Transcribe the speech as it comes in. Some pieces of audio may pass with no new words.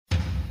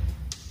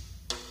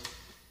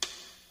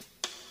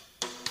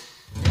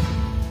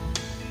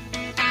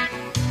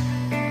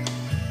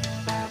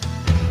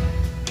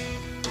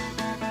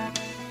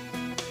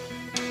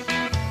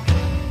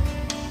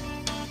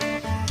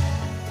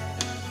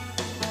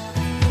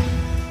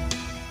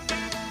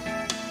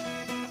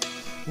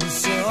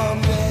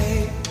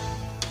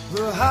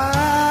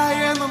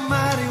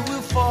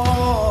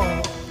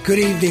Good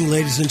evening,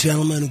 ladies and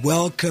gentlemen.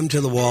 Welcome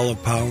to the Wall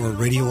of Power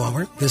Radio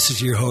Hour. This is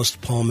your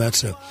host, Paul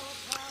Metza.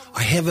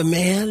 I have a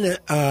man,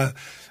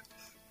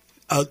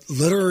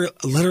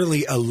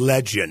 literally a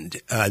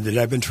legend that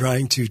I've been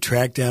trying to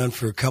track down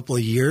for a couple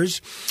of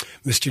years.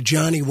 Mr.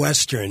 Johnny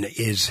Western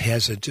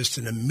has just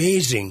an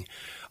amazing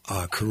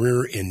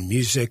career in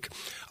music.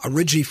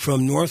 Originally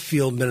from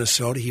Northfield,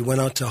 Minnesota, he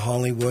went out to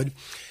Hollywood.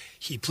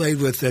 He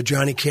played with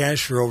Johnny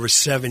Cash for over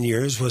 7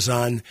 years, was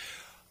on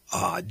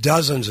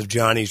dozens of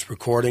Johnny's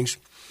recordings.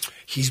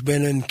 He's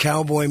been in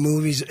cowboy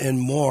movies and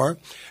more.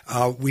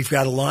 We've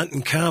got a lot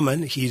in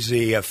common. He's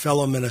a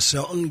fellow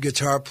Minnesotan,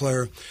 guitar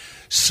player,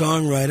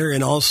 songwriter,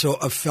 and also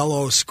a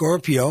fellow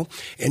Scorpio.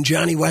 And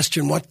Johnny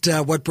Western, what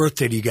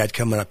birthday do you got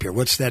coming up here?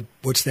 What's that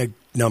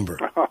number?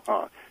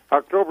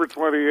 October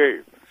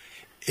 28th.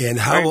 And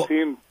how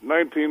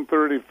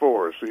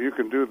 1934, so you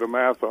can do the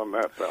math on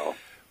that, pal.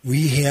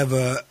 We have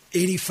a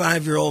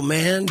 85-year-old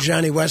man,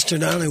 Johnny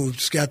Western, on,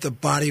 who's got the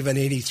body of an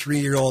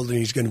 83-year-old, and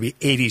he's going to be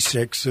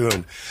 86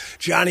 soon.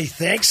 Johnny,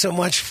 thanks so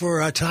much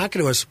for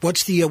talking to us.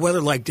 What's the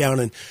weather like down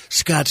in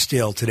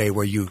Scottsdale today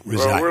where you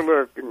reside? Well,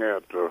 we're looking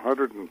at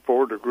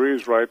 104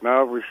 degrees right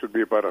now. We should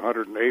be about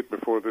 108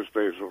 before this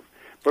day's over.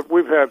 But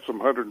we've had some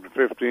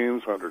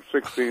 115s,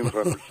 116s,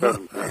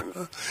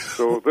 117s.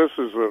 So this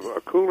is a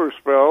cooler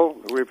spell.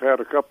 We've had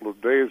a couple of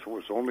days it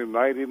was only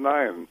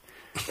 99.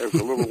 As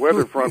a little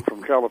weather front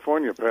from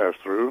California passed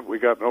through, we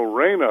got no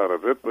rain out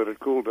of it, but it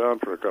cooled down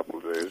for a couple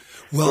of days.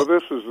 So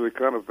this is the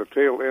kind of the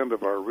tail end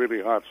of our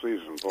really hot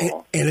season,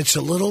 Paul. And it's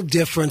a little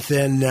different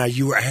than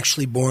you were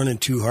actually born in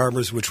Two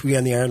Harbors, which we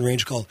on the Iron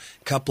Range call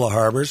Couple of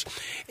Harbors.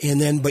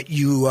 But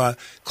you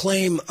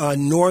claim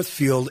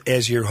Northfield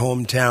as your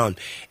hometown.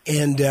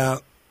 And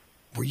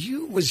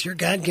was your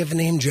God-given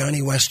name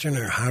Johnny Western,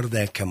 or how did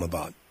that come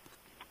about?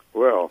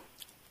 Well,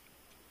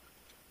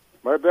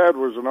 my dad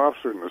was an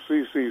officer in the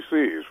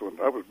CCCs. When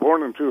I was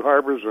born in Two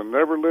Harbors and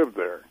never lived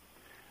there.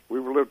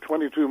 We lived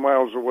 22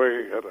 miles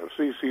away at a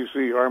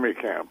CCC Army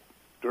camp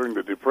during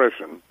the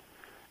Depression.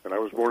 And I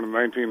was born in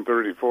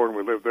 1934, and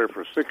we lived there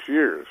for 6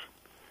 years.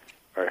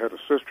 I had a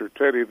sister,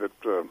 Teddy, that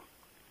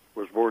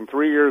was born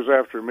 3 years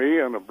after me,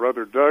 and a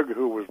brother, Doug,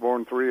 who was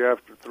born 3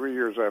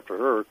 years after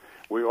her.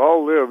 We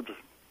all lived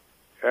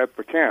at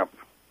the camp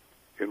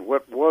in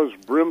what was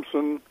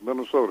Brimson,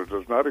 Minnesota. It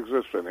does not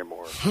exist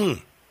anymore.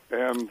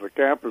 And the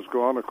camp is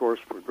gone, of course,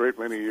 for a great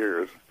many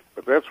years.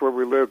 But that's where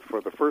we lived for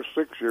the first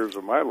 6 years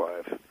of my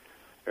life.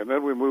 And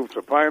then we moved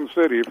to Pine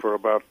City for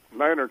about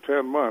 9 or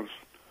 10 months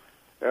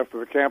after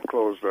the camp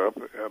closed up.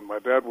 And my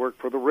dad worked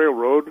for the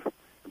railroad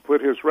and put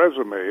his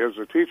resume as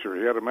a teacher.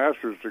 He had a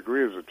master's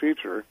degree as a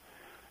teacher,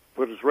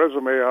 put his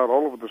resume out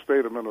all over the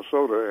state of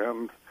Minnesota,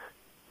 and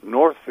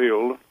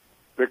Northfield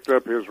picked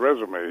up his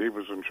resume. He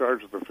was in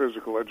charge of the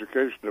physical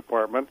education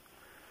department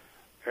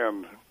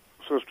and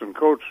assistant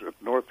coach at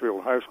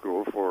Northfield High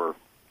School for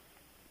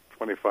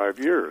 25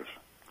 years.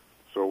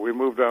 So we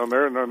moved down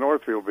there, and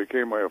Northfield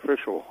became my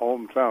official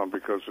hometown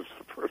because it's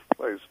the first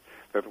place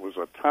that was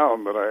a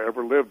town that I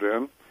ever lived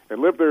in,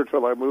 and lived there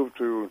till I moved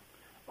to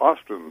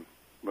Austin,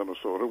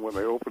 Minnesota, when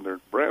they opened their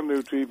brand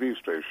new TV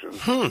station.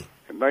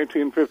 In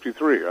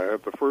 1953, I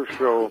had the first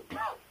show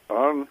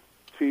on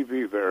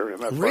TV there in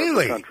that part of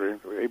the country,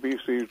 the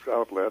ABC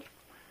outlet.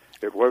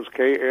 It was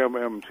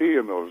KMMT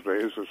in those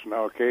days. It's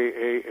now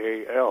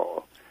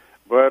KAAL.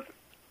 But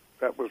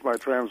that was my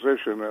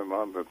transition, and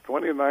on the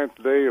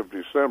 29th day of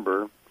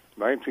December,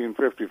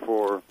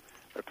 1954,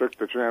 I took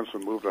the chance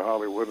and moved to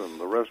Hollywood, and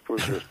the rest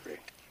was history.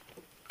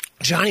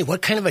 Johnny,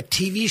 what kind of a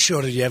TV show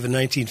did you have in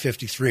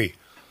 1953?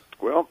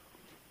 Well,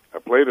 I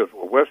played a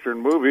Western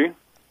movie,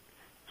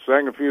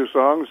 sang a few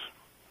songs,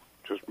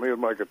 just me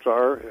and my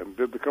guitar, and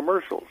did the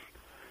commercials.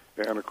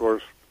 And, of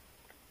course,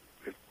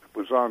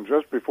 was on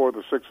just before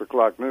the 6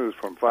 o'clock news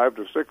from 5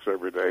 to 6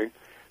 every day.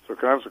 So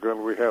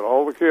consequently, we had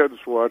all the kids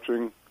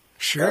watching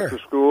after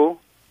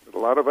school, a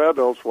lot of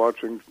adults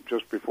watching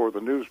just before the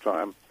news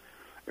time.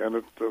 And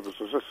it was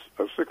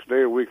a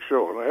 6-day-a-week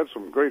show. And I had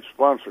some great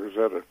sponsors.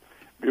 I had a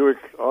Buick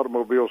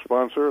automobile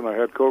sponsor, and I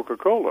had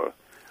Coca-Cola,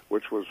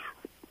 which was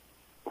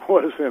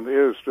and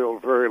is still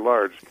very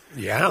large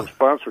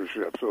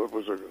sponsorship. So it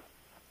was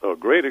a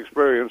great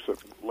experience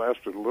that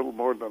lasted a little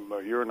more than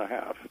a year and a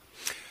half.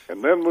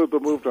 And then moved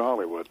to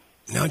Hollywood.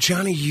 Now,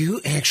 Johnny, you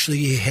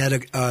actually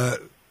had a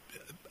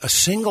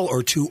single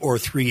or two or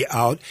three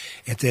out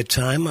at that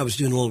time. I was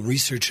doing a little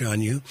research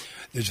on you.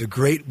 There's a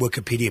great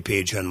Wikipedia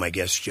page on my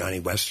guest, Johnny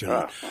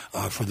Western,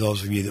 for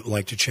those of you that would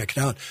like to check it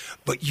out.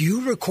 But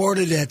you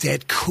recorded at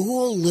that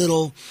cool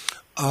little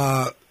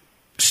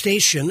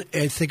station.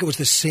 I think it was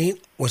the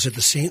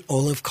St.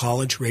 Olaf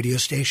College radio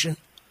station?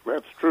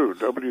 That's true.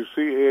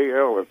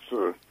 WCAL. It's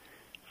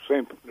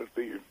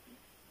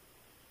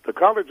the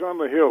College on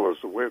the Hill is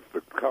the way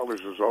the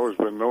college has always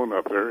been known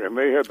up there, and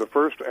they had the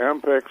first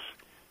Ampex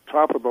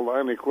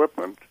top-of-the-line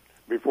equipment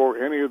before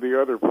any of the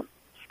other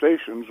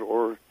stations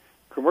or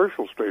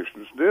commercial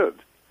stations did.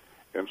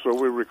 And so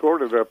we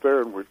recorded up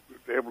there, and we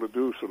were able to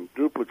do some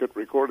duplicate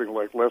recording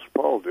like Les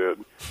Paul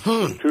did.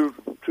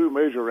 Two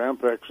major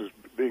Ampexes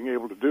being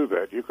able to do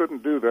that. You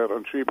couldn't do that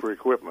on cheaper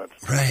equipment.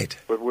 Right.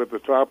 But with the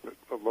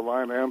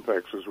top-of-the-line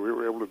Ampexes, we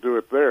were able to do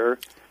it there.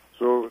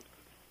 So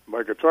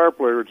my guitar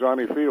player,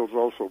 Johnny Fields,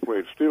 also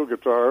played steel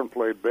guitar and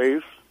played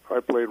bass.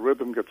 I played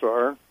rhythm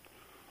guitar,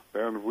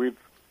 and we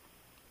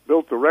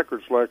built the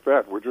records like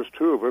that. We're just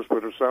two of us,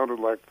 but it sounded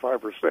like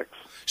 5 or 6.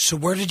 So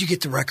where did you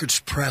get the records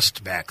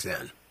pressed back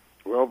then?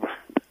 Well,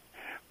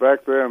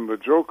 back then, the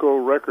Joko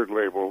record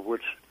label,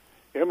 which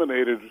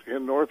emanated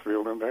in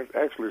Northfield and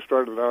actually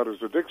started out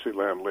as a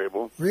Dixieland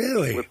label.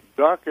 Really? With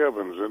Doc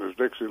Evans and his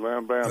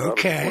Dixieland band out of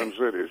the Twin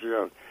Cities.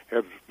 Yeah,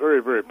 it's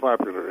very, very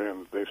popular.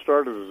 And they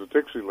started as a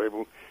Dixie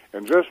label.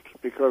 And just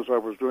because I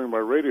was doing my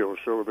radio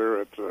show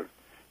there at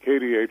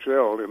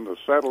KDHL in the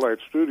satellite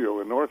studio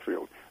in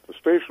Northfield, the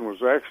station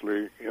was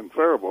actually in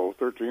Faribault,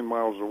 13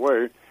 miles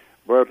away,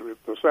 but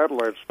the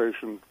satellite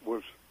station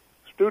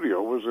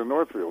studio was in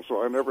Northfield,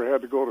 so I never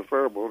had to go to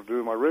Faribault to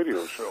do my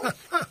radio show.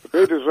 But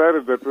they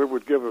decided that they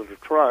would give it a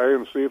try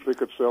and see if they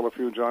could sell a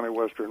few Johnny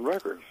Western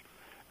records.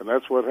 And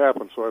that's what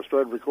happened. So I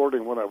started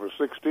recording when I was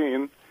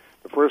 16.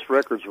 The first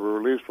records were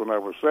released when I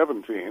was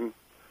 17,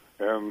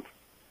 and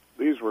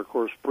these were, of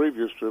course,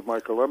 previous to my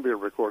Columbia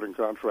recording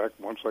contract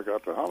once I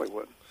got to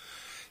Hollywood.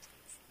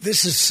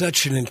 This is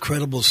such an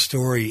incredible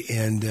story,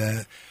 and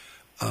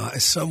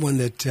as someone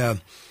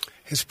that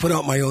has put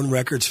out my own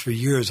records for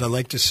years, I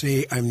like to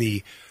say I'm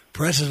the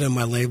president of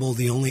my label,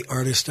 the only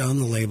artist on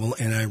the label,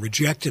 and I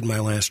rejected my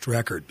last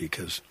record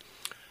because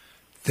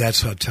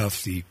that's how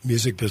tough the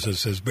music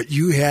business is. But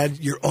you had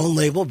your own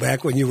label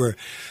back when you were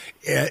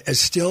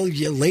still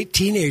a late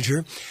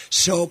teenager.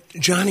 So,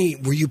 Johnny,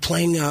 were you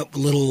playing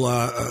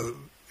little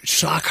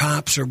sock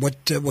hops, or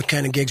what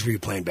kind of gigs were you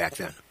playing back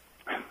then?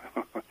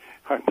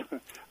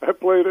 I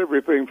played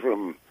everything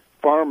from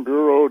Farm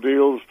Bureau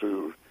deals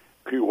to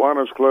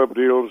Kiwanis Club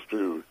deals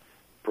to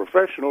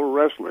professional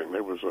wrestling.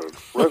 There was a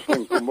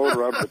wrestling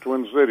promoter out in the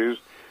Twin Cities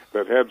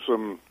that had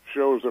some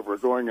shows that were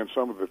going in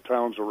some of the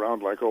towns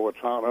around, like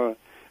Owatonna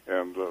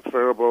and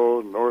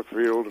Faribault,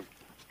 Northfield,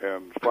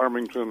 and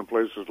Farmington, and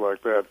places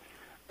like that.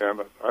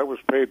 And I was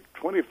paid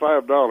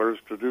 $25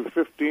 to do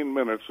 15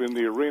 minutes in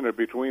the arena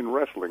between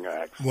wrestling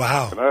acts.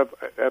 Wow. And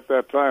at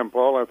that time,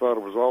 Paul, I thought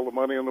it was all the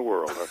money in the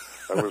world.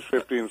 I was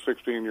 15,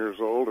 16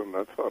 years old, and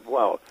I thought,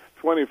 wow,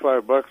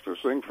 $25 to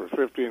sing for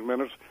 15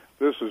 minutes,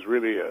 this is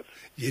really it.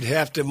 You'd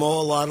have to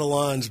mow a lot of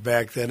lawns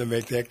back then to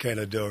make that kind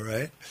of dough,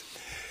 right?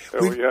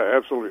 Oh, yeah,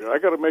 absolutely. I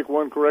got to make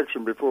one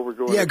correction before we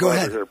go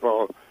ahead here,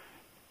 Paul.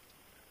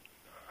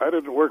 I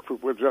didn't work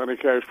with Johnny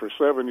Cash for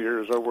 7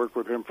 years. I worked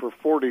with him for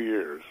 40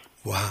 years.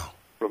 Wow.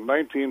 From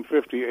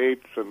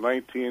 1958 to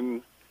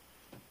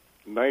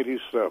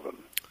 1997.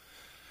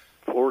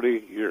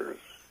 40 years.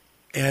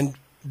 And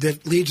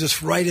that leads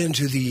us right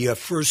into the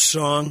first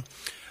song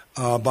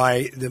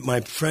that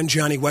my friend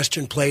Johnny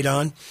Western played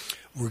on.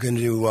 We're going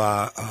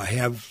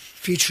to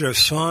feature a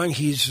song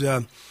he's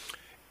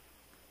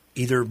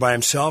either by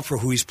himself or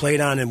who he's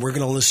played on, and we're going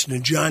to listen to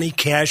Johnny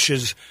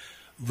Cash's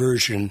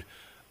version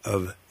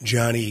of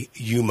Johnny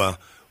Yuma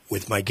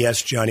with my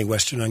guest Johnny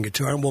Western on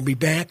guitar, and we'll be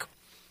back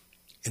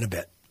in a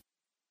bit.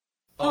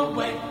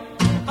 Away,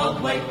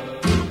 away,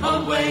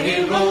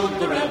 away rode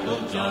the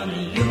rebel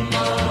Johnny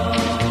Yuma.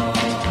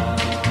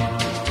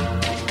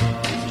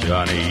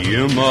 Johnny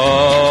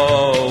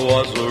Yuma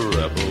was a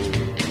rebel.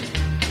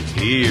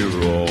 He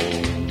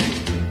roamed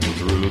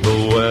through the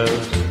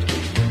West.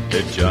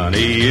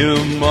 Johnny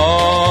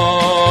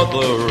Yuma,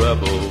 the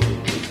rebel,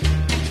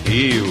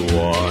 he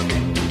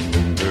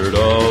wandered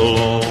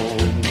alone.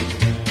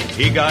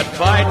 He got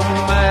fighting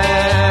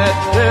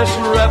mad, this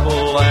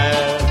rebel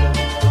lad.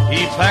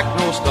 He packed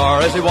no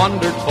star as he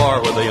wandered far,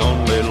 where the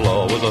only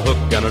law was a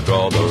hook and a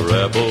draw. The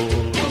rebel,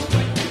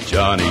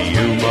 Johnny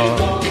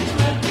Yuma,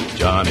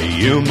 Johnny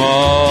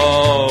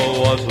Yuma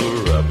was a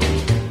rebel.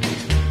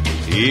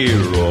 He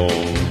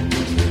roamed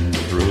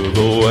through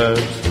the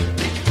West.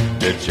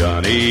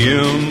 Johnny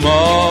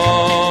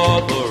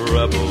Yuma, the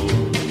rebel,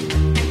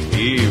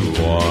 he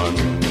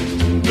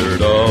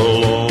wandered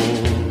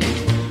alone.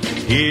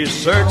 He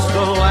searched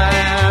the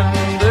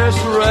land, this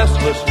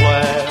restless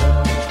lad.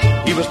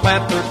 He was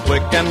panther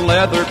quick and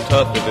leather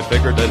tough, if he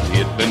figured that he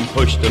had been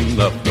pushed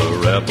enough. The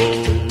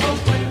rebel,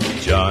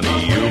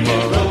 Johnny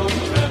Yuma,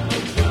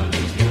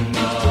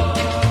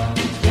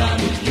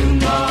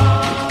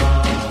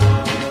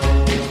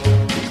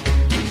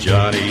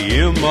 Johnny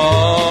Yuma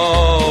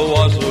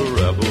was a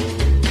rebel.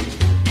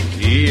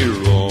 He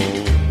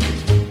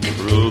roamed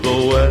through the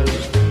West.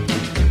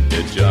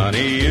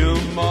 Johnny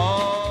Yuma.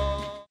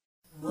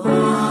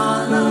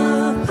 Wall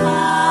of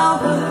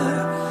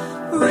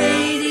Power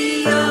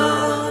Radio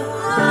Hour.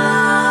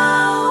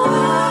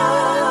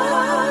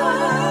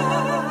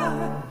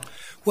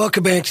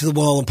 Welcome back to the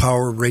Wall of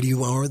Power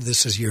Radio Hour.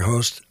 This is your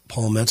host,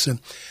 Paul Mensa.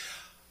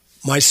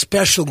 My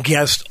special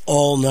guest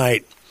all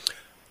night,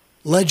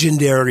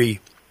 legendary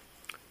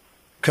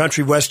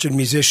country western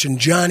musician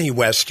Johnny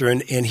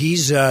Western, and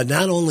he's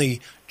not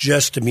only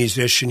just a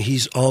musician,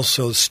 he's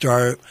also a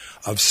star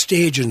of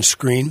stage and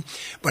screen.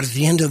 But at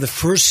the end of the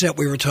first set,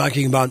 we were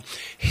talking about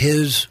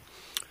his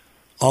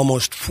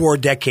almost 4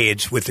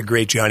 decades with the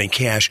great Johnny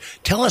Cash.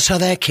 Tell us how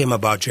that came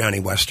about, Johnny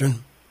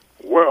Western.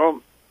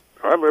 Well,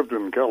 I lived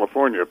in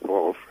California,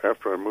 Paul,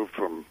 after I moved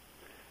from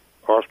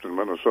Austin,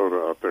 Minnesota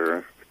out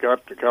there.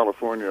 Got to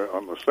California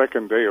on the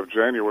 2nd day of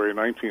January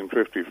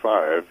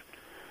 1955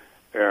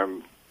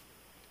 and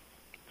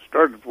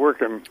started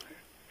working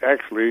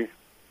actually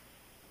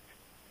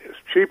as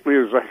cheaply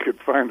as I could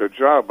find a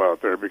job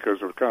out there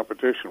because the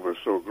competition was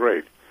so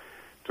great,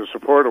 to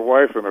support a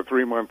wife and a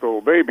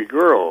 3-month-old baby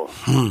girl.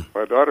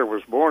 My daughter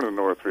was born in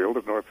Northfield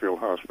at Northfield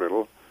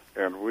Hospital,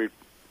 and we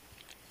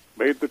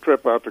made the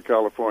trip out to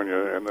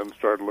California and then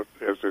started,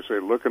 as they say,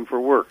 looking for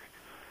work.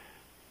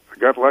 I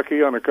got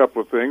lucky on a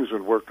couple of things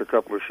and worked a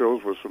couple of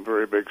shows with some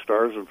very big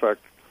stars. In fact,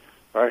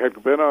 I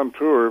had been on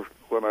tour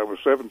when I was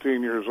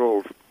 17 years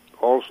old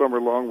all summer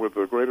long with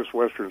the greatest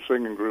Western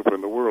singing group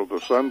in the world, the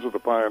Sons of the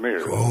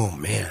Pioneers. Oh,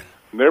 man.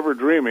 Never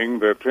dreaming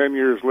that 10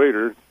 years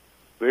later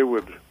they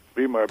would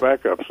be my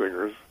backup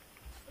singers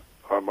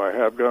on my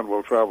Have Gun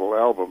Will Travel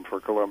album for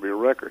Columbia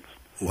Records.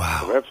 Wow.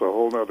 So that's a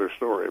whole other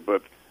story.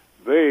 But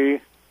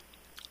they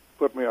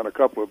put me on a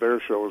couple of their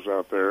shows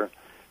out there,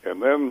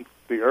 and then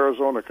the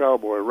Arizona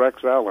cowboy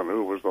Rex Allen,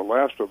 who was the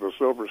last of the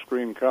Silver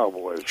Screen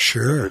Cowboys,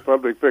 Sure.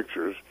 Republic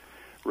Pictures.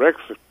 Rex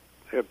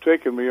had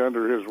taken me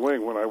under his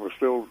wing when I was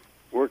still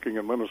working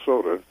in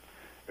Minnesota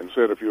and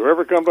said, if you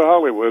ever come to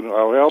Hollywood,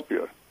 I'll help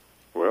you.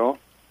 Well,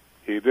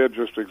 he did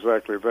just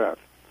exactly that.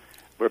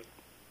 But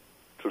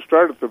to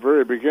start at the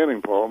very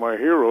beginning, Paul, my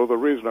hero, the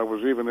reason I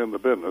was even in the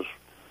business,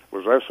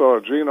 was I saw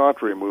a Gene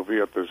Autry movie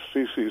at the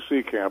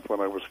CCC camp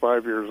when I was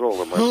 5 years old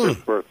on my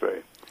 5th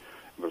birthday.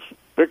 The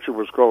picture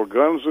was called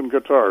Guns and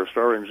Guitars,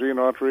 starring Gene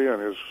Autry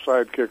and his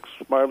sidekick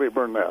Smiley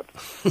Burnett.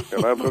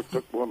 And I looked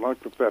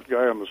at that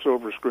guy on the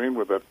silver screen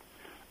with that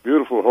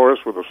beautiful horse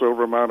with a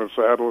silver-mounted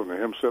saddle, and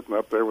him sitting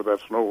up there with that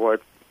Snow White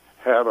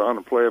hat on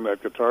and playing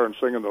that guitar and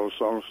singing those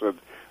songs, said,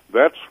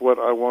 that's what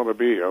I want to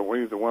be. I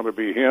either want to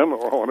be him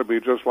or I want to be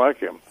just like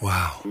him.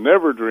 Wow.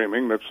 Never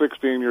dreaming that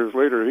 16 years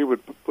later he would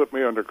put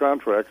me under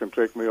contract and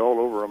take me all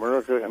over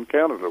America and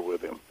Canada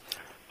with him.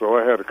 So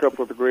I had a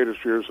couple of the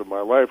greatest years of my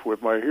life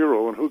with my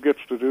hero, and who gets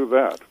to do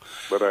that?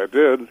 But I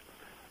did,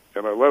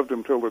 and I loved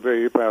him till the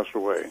day he passed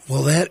away.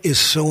 Well, that is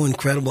so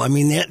incredible. I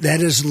mean,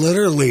 that is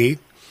literally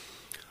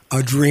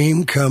a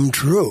dream come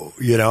true,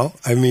 you know?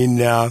 I mean,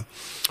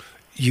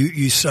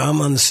 you saw him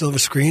on the silver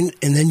screen,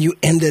 and then you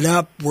ended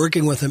up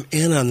working with him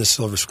and on the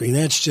silver screen.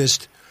 That's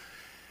just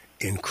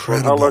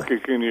incredible. Well, how lucky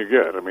can you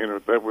get? I mean,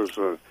 that was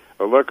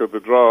a luck of the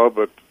draw,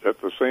 but at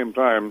the same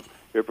time,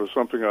 it was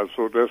something I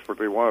so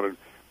desperately wanted.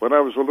 When I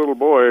was a little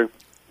boy,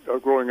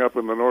 growing up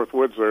in the North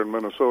Woods there in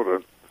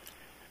Minnesota,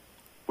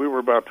 we were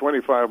about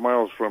 25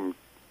 miles from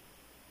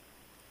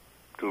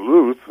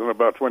Duluth and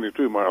about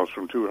 22 miles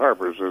from Two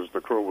Harbors, as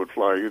the crow would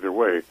fly either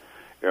way.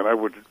 And I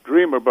would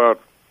dream about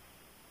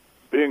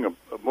being a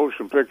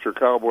motion picture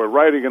cowboy,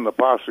 riding in the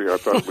posse. I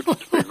thought would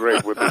be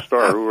great with the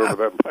star, whoever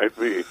that might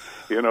be,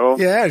 you know?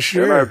 Yeah,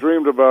 sure. And I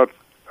dreamed about,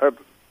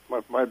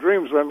 my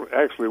dreams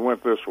actually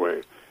went this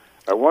way.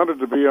 I wanted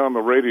to be on the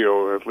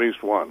radio at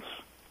least once.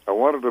 I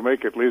wanted to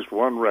make at least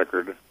one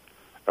record.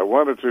 I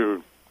wanted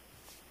to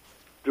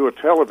do a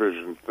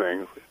television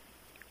thing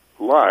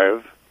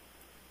live,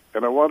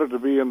 and I wanted to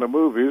be in the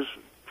movies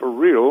for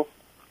real.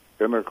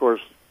 And, of course,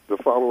 the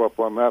follow-up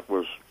on that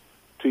was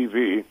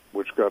TV,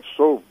 which got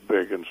so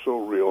big and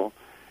so real,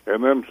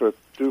 and then to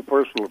do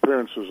personal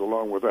appearances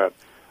along with that.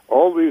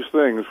 All these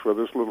things for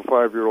this little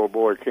 5-year-old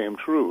boy came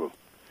true.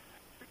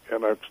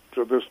 And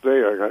to this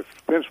day, I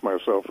pinch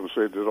myself and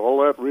say, did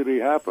all that really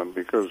happen?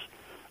 Because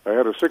I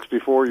had a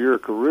 64-year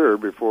career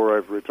before I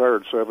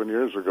retired 7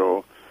 years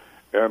ago,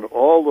 and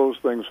all those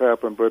things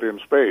happened, but in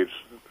spades.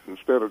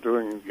 Instead of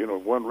doing,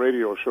 one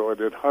radio show, I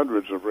did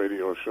hundreds of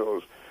radio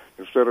shows.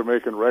 Instead of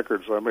making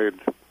records, I made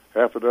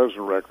half a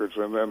dozen records,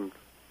 and then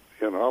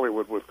in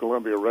Hollywood with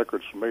Columbia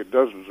Records, made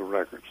dozens of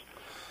records.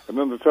 And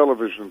then the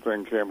television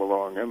thing came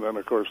along, and then,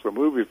 of course, the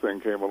movie thing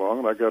came along,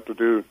 and I got to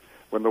do,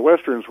 when the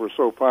Westerns were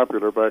so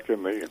popular back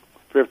in the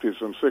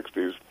 50s and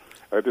 60s,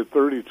 I did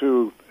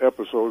 32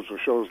 episodes of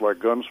shows like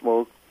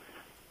Gunsmoke,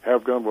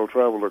 Have Gun Will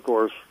Travel, of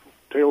course,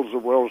 Tales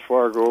of Wells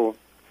Fargo,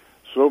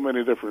 so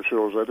many different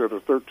shows. I did a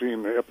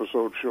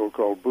 13-episode show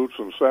called Boots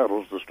and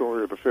Saddles, the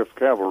story of the 5th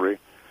Cavalry,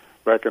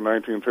 back in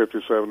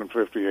 1957 and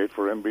 58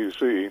 for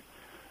NBC.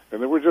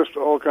 And there were just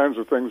all kinds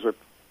of things that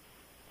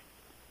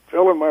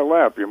fell in my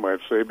lap, you might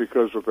say,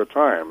 because of the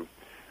time.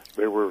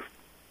 There were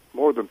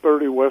more than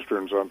 30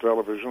 Westerns on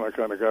television. I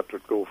kind of got to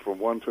go from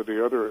one to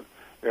the other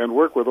and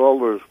work with all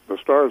the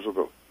stars of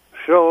the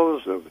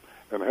shows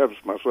and have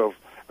myself...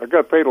 I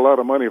got paid a lot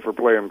of money for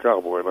playing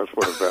cowboy, let's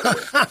put it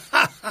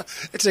that way.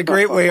 It's a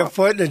great way of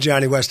putting it,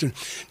 Johnny Western.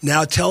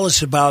 Now tell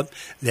us about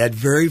that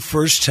very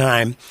first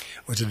time,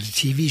 was it a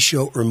TV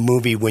show or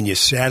movie, when you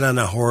sat on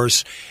a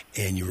horse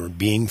and you were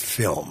being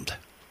filmed?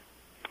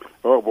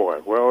 Oh, boy.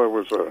 Well, it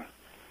was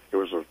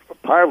a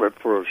pilot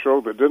for a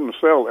show that didn't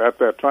sell at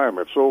that time.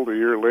 It sold a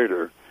year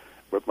later.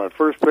 But my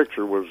first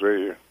picture was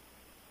a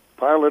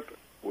pilot,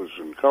 was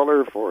in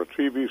color for a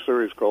TV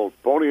series called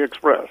Pony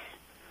Express.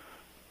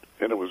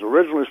 and it was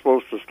originally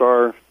supposed to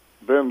star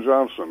Ben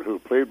Johnson, who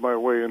paid my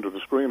way into the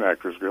Screen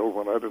Actors Guild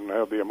when I didn't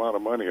have the amount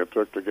of money it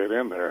took to get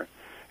in there.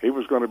 He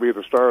was going to be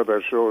the star of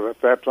that show.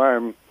 At that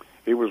time,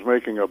 he was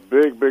making a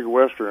big, big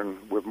Western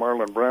with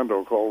Marlon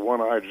Brando called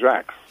One-Eyed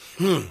Jacks.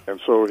 And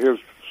so his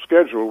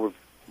schedule with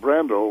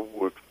Brando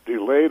was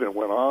delayed and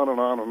went on and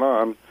on and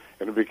on,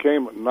 and it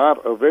became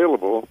not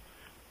available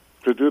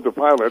to do the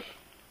pilot,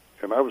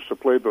 and I was to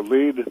play the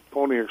lead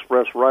Pony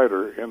Express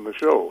rider in the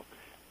show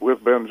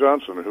with Ben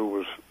Johnson, who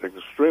was an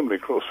extremely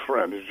close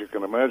friend, as you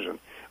can imagine.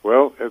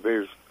 Well,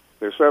 they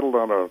settled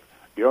on a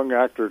young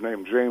actor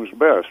named James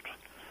Best,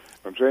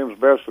 and James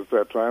Best at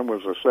that time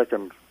was a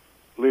second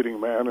leading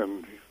man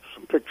in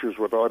some pictures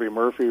with Audie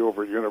Murphy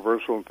over at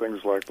Universal and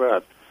things like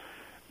that.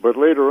 But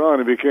later on,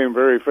 he became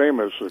very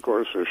famous, of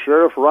course, as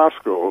Sheriff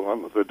Roscoe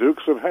on The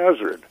Dukes of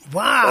Hazzard.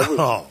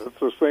 Wow. That's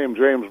the same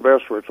James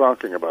Best we're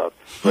talking about.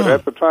 But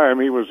at the time,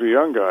 he was a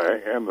young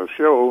guy, and the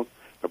show,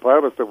 the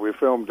pilot that we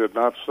filmed, did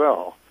not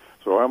sell.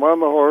 So I'm on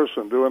the horse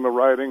and doing the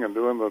writing and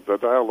doing the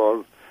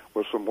dialogue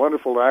with some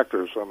wonderful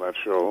actors on that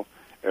show.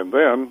 And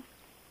then,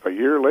 a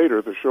year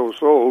later, the show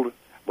sold.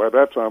 By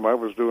that time, I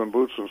was doing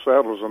Boots and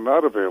Saddles and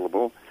not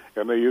available,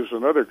 and they used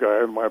another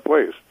guy in my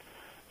place.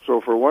 So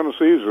for one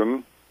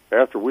season,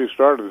 after we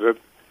started it,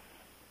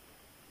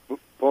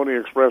 Pony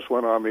Express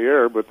went on the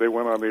air, but they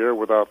went on the air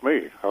without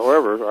me.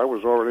 However, I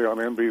was already on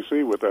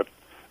NBC with that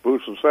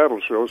Boots and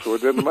Saddles show, so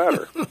it didn't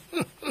matter.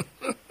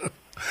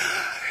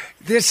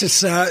 This is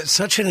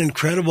such an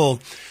incredible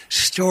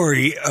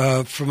story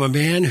from a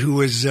man who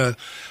was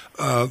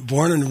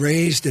born and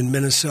raised in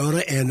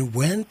Minnesota and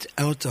went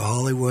out to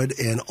Hollywood,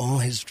 and all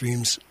his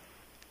dreams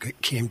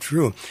came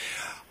true.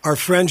 Our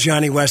friend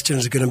Johnny Western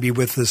is going to be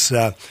with us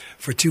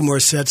for 2 more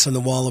sets on the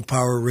Wall of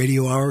Power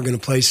Radio Hour. We're going to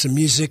play some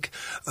music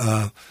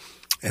and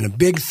a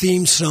big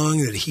theme song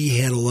that he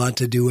had a lot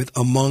to do with,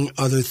 among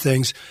other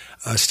things.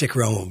 Stick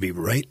around. We'll be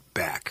right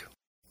back.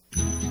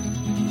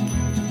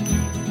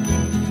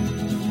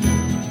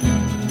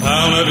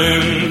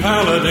 Paladin,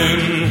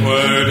 Paladin,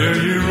 where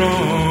do you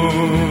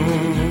roam?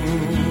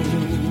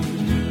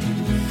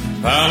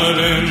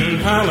 Paladin,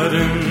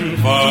 Paladin,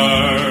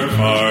 far,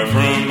 far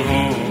from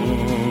home.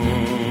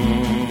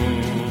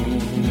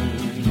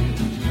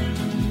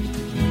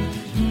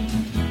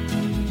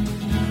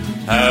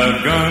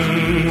 Have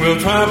gun, will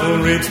travel,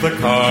 reach the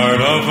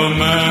card of a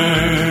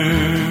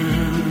man.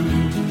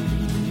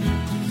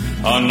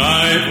 A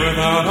knight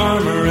without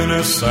armor in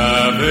a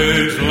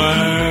savage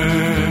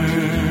land.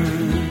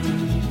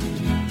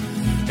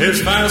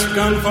 His fast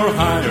gun for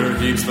hire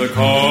heeds the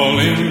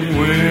calling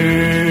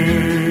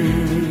wind.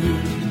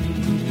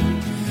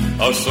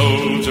 A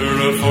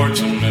soldier of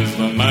fortune is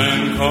the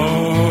man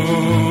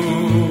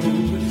called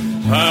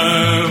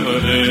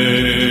Paladin.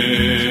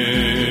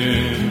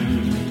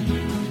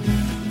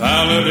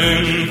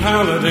 Paladin,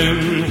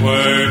 Paladin,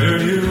 where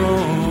do you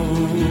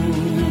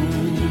roam?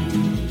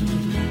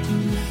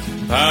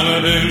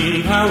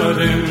 Paladin,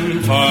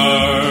 Paladin,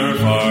 far,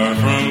 far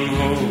from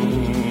home.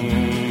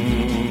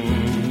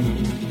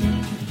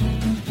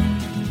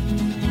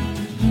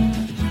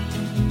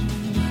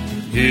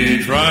 He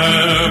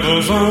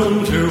travels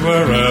on to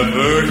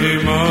wherever he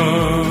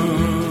must.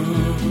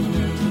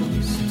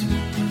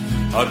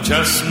 A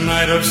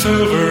chestnut of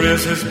silver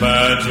is his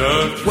badge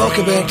of trust.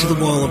 Welcome back to the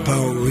Wall of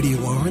Power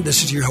Radio Hour.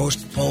 This is your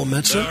host, Paul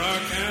Metzer.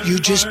 You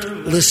just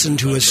listened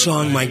to a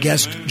song my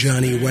guest,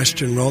 Johnny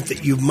Western, wrote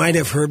that you might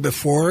have heard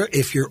before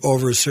if you're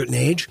over a certain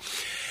age.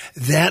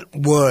 That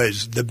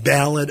was the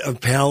Ballad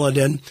of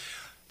Paladin,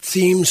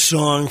 theme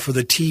song for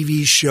the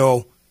TV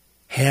show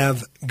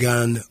Have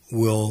Gun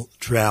Will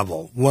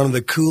Travel. One of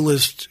the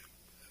coolest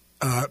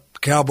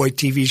cowboy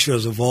TV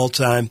shows of all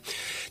time.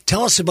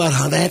 Tell us about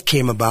how that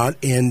came about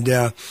and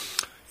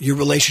your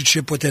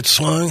relationship with that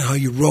song, how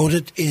you wrote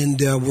it,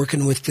 and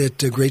working with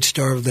that great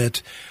star of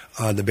that,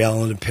 the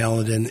Ballad of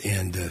Paladin,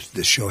 and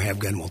the show Have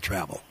Gun Will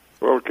Travel.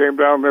 Well, it came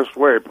down this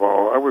way,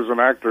 Paul. I was an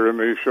actor in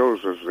these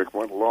shows as they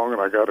went along,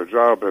 and I got a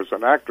job as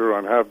an actor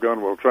on Have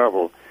Gun Will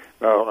Travel.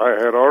 Now, I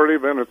had already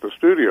been at the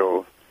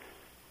studio,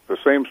 the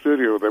same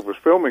studio that was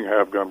filming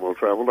Have Gun Will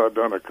Travel. I'd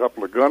done a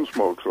couple of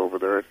Gunsmokes over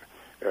there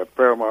at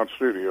Paramount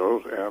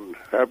Studios, and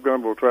Have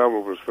Gun Will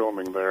Travel was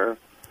filming there.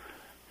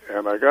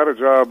 And I got a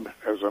job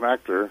as an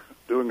actor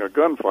doing a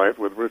gunfight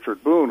with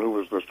Richard Boone, who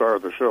was the star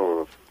of the show,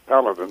 of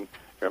Paladin,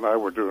 and I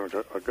were doing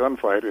a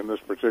gunfight in this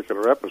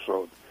particular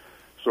episode.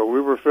 So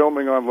we were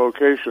filming on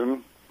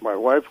location. My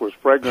wife was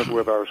pregnant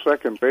with our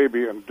second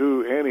baby and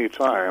due any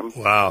time.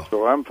 Wow.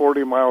 So I'm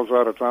 40 miles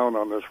out of town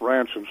on this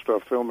ranch and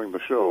stuff filming the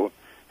show.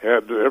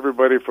 Had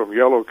everybody from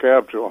Yellow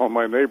Cab to all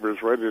my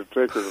neighbors ready to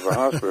take her to the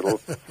hospital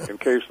in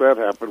case that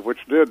happened,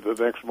 which did the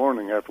next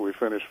morning after we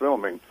finished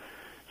filming.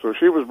 So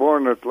Leslie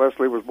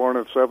was born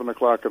at 7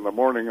 o'clock in the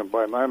morning, and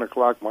by 9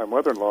 o'clock my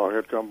mother-in-law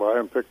had come by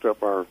and picked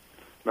up our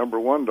number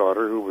one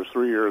daughter, who was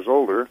 3 years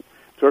older,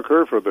 took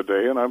her for the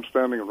day, and I'm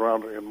standing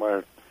around in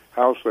my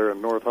house there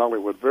in North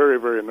Hollywood, very,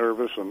 very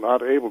nervous and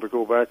not able to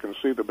go back and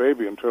see the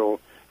baby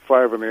until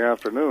 5 in the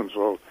afternoon.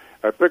 So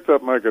I picked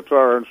up my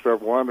guitar and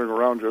started wandering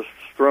around just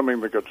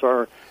strumming the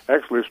guitar.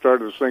 Actually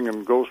started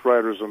singing Ghost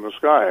Riders in the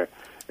Sky.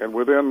 And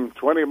within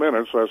 20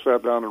 minutes, I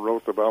sat down and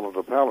wrote the Ballad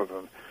of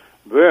Paladin.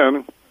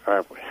 Then,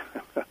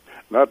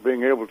 not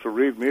being able to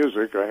read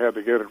music, I had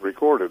to get it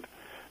recorded.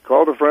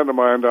 Called a friend of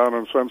mine down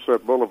on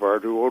Sunset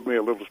Boulevard who owed me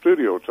a little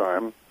studio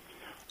time,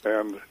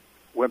 and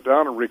went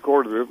down and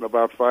recorded it in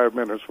about 5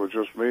 minutes with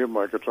just me and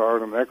my guitar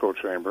in an echo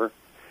chamber.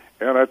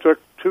 And I took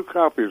 2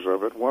 copies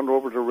of it, one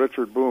over to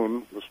Richard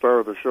Boone, the star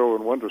of the show,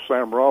 and one to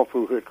Sam Rolfe,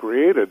 who had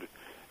created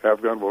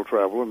Have Gun Will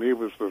Travel, and he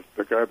was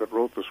the guy that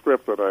wrote the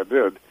script that I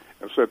did,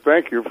 and said,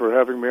 thank you for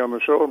having me on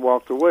the show, and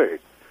walked away.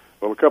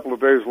 Well, a couple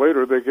of days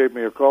later, they gave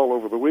me a call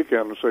over the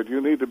weekend and said,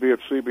 you need to be at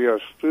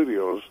CBS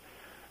Studios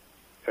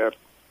at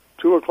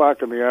 2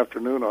 o'clock in the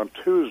afternoon on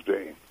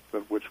Tuesday,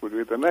 which would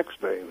be the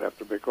next day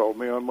after they called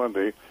me on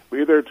Monday.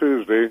 Be there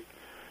Tuesday,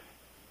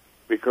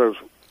 because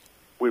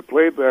we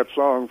played that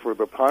song for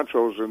the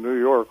Ponchos in New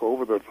York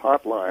over the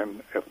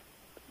hotline.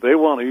 They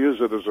want to use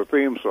it as a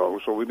theme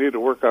song, so we need to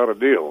work out a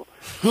deal.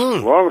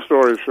 Long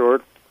story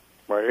short,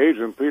 my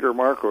agent, Peter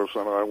Marcos,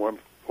 and I went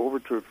over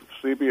to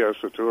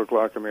CBS at 2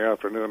 o'clock in the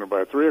afternoon, and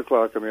by 3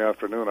 o'clock in the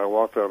afternoon, I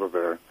walked out of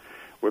there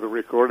with a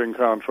recording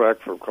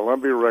contract from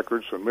Columbia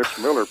Records and Mitch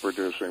Miller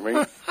producing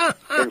me,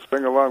 and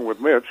sing along with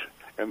Mitch.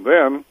 And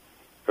then,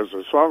 as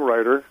a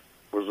songwriter,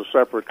 was a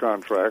separate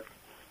contract.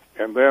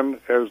 And then,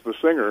 as the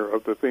singer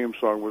of the theme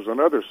song, was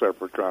another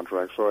separate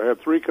contract. So I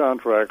had 3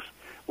 contracts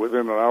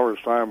within an hour's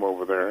time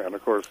over there. And,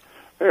 of course,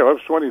 hey, I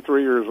was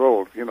 23 years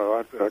old. You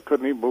know, I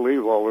couldn't even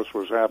believe all this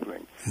was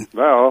happening.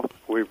 Now,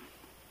 we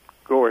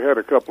go ahead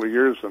a couple of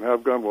years, and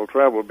Have Gun Will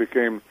Travel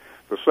became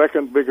the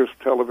second biggest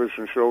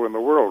television show in the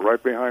world,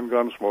 right behind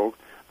Gunsmoke.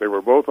 They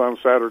were both on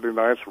Saturday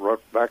nights,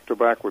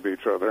 back-to-back with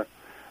each other.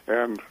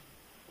 And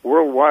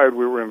worldwide,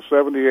 we were in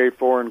 78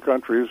 foreign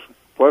countries,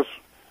 plus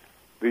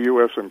the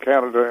U.S. and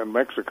Canada and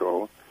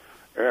Mexico.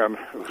 And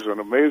it was an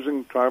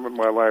amazing time in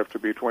my life to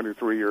be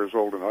 23 years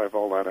old and have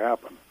all that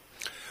happen.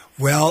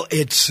 Well,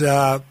 it's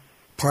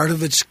part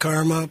of it's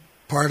karma,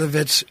 part of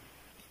it's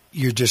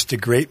you're just a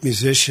great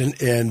musician,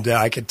 and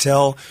I could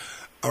tell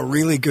a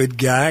really good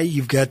guy.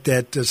 You've got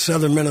that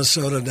Southern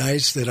Minnesota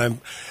nice that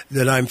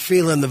I'm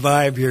feeling the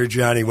vibe here,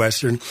 Johnny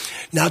Western.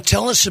 Now,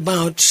 tell us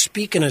about,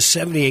 speaking of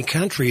 78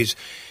 countries,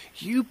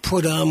 you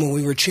put on, when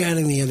we were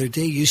chatting the other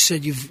day, you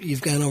said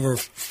you've gone over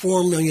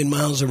 4 million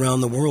miles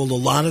around the world, a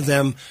lot of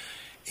them,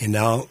 and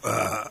now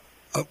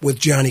with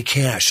Johnny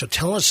Cash. So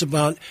tell us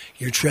about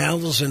your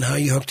travels and how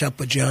you hooked up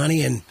with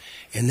Johnny and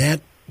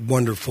that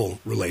wonderful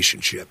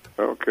relationship.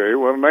 Okay,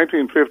 well, in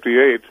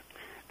 1958,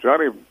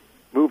 Johnny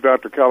moved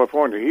out to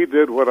California. He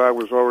did what I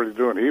was already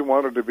doing. He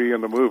wanted to be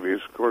in the movies.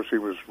 Of course, he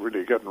was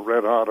really getting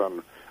red hot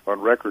on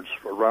records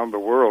around the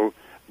world.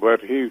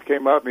 But he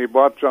came out and he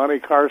bought Johnny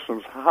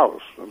Carson's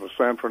house in the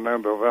San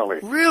Fernando Valley.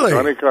 Really?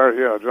 Johnny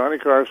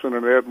Carson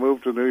and Ed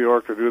moved to New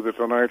York to do the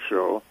Tonight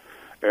Show,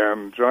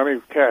 and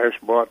Johnny Cash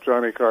bought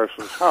Johnny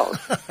Carson's house.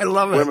 I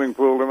love it. Swimming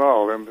pool and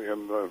all in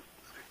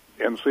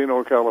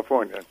Encino,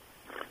 California.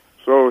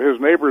 So his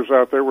neighbors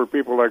out there were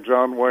people like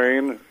John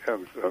Wayne,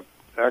 and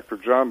actor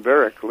John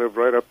Derrick lived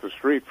right up the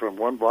street from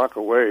 1 block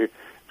away.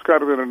 It's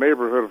kind of in a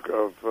neighborhood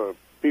of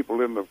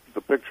people in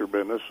the picture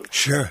business.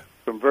 Sure.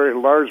 Some very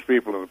large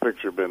people in the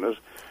picture business.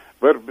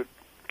 But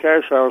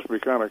Cash House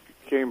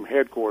became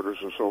headquarters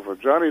and so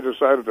forth. Johnny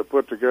decided to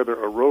put together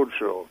a road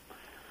show.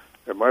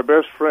 And my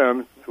best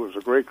friend, who was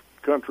a great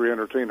country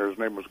entertainer, his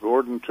name was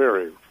Gordon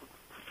Terry,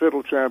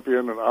 fiddle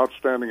champion and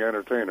outstanding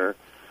entertainer,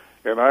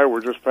 and I were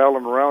just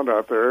palling around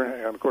out there.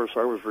 And, of course,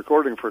 I was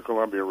recording for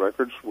Columbia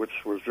Records,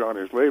 which was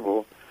Johnny's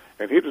label,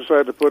 and he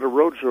decided to put a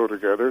road show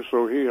together,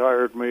 so he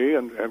hired me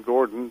and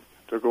Gordon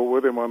to go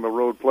with him on the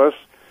road, plus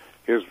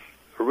his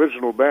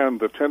original band,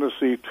 the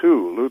Tennessee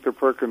Two, Luther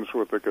Perkins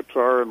with the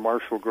guitar and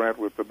Marshall Grant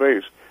with the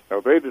bass. Now,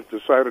 they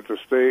decided to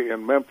stay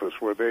in Memphis,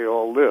 where they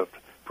all lived,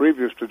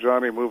 previous to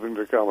Johnny moving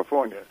to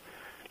California.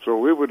 So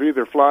we would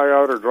either fly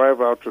out or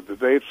drive out to the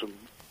dates and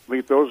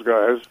meet those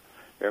guys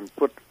and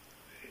put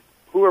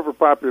whoever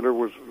popular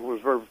was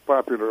very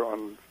popular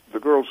on the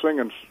girl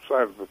singing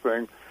side of the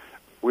thing.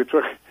 We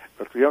took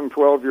a young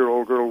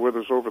 12-year-old girl with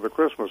us over the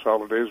Christmas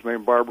holidays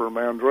named Barbara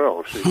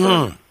Mandrell.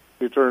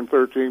 She turned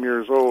 13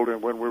 years old,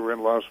 and when we were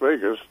in Las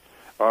Vegas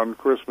on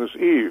Christmas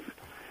Eve.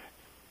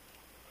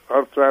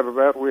 Outside of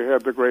that, we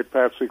had the great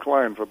Patsy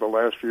Cline for the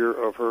last year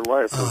of her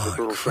life as a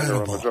girl singer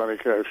on the Johnny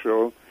Cash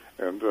show,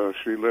 and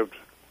she lived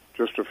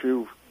just a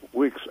few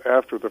weeks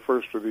after the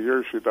first of the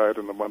year. She died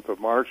in the month of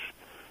March.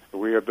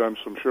 We had done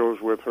some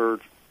shows with her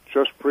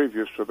just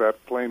previous to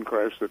that plane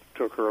crash that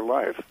took her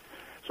life.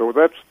 So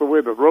that's the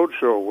way the road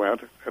show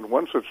went, and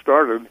once it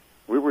started,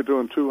 we were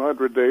doing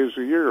 200 days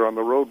a year on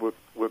the road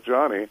with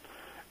Johnny.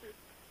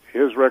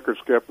 His records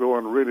kept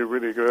going really,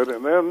 really good,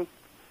 and then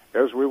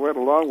as we went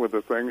along with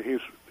the thing, he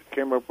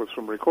came up with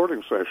some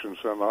recording sessions,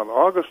 and on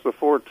August the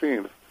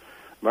 14th,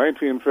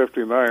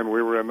 1959,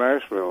 we were in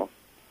Nashville,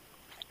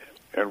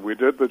 and we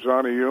did the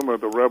Johnny Yuma,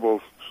 the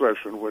Rebel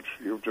session, which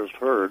you've just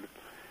heard.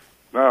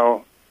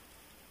 Now,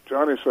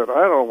 Johnny said,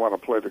 I don't want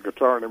to play the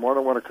guitar anymore. I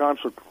want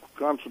to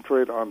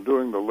concentrate on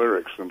doing the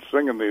lyrics and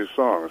singing these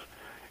songs.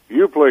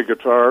 You play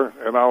guitar,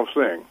 and I'll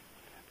sing.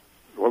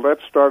 Well, that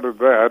started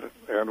that,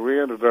 and we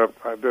ended up,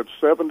 I did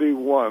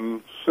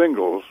 71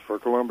 singles for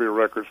Columbia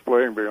Records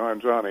playing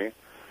behind Johnny,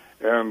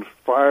 and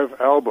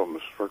 5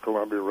 albums for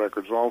Columbia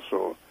Records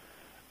also,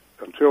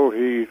 until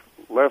he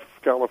left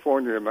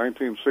California in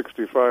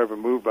 1965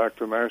 and moved back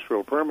to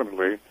Nashville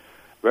permanently.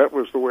 That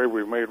was the way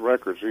we made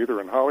records,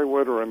 either in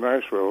Hollywood or in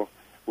Nashville,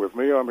 with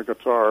me on the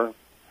guitar,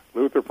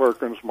 Luther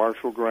Perkins,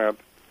 Marshall Grant,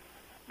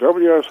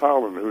 W.S.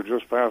 Howland, who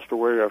just passed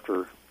away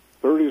after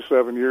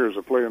 37 years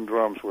of playing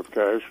drums with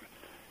Cash,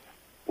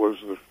 was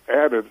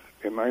added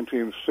in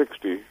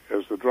 1960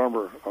 as the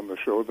drummer on the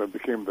show that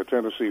became the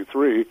Tennessee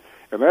Three,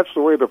 and that's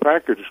the way the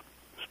package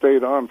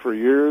stayed on for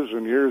years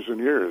and years and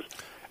years.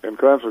 And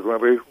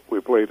consequently, we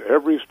played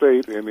every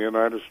state in the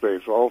United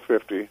States, all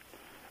 50,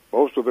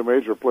 most of the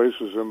major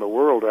places in the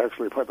world,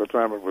 actually, by the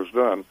time it was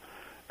done.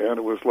 And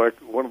it was like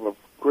one of the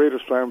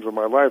greatest times of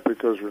my life,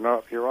 because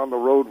you're on the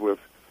road with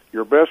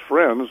your best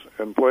friends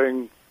and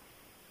playing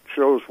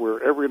shows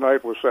where every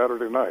night was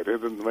Saturday night.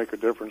 It didn't make a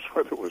difference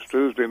whether it was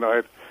Tuesday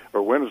night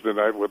or Wednesday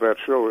night with that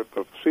show.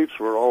 The seats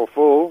were all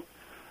full,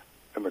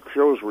 and the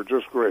shows were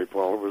just great,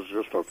 Paul. It was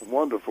just a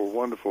wonderful,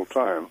 wonderful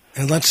time.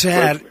 And let's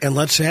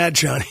add,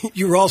 Johnny,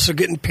 you were also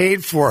getting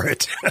paid for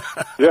it.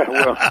 Yeah,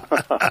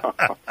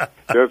 well,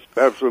 that's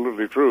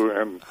absolutely true.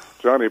 And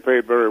Johnny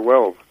paid very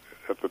well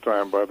at the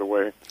time, by the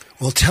way.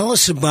 Well, tell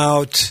us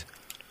about,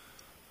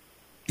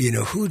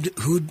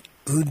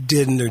 who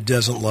didn't or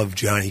doesn't love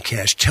Johnny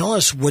Cash. Tell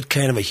us what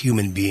kind of a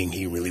human being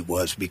he really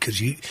was, because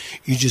you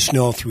just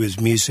know through his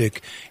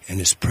music and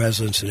his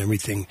presence and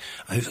everything.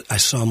 I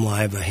saw him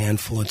live a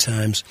handful of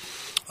times.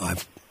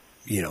 I've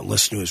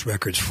listened to his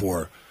records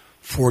for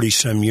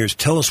 40-some years.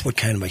 Tell us what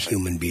kind of a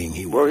human being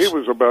he was. Well, he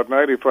was about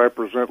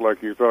 95%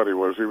 like you thought he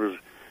was. He was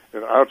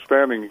an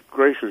outstanding,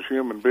 gracious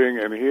human being,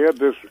 and he had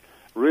this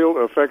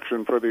real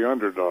affection for the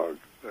underdog.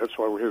 That's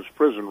why his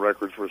prison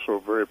records were so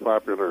very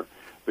popular.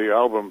 The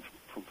album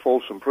from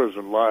Folsom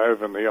Prison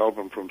Live and the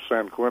album from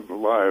San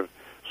Quentin Live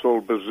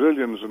sold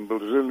bazillions and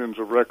bazillions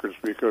of records,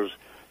 because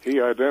he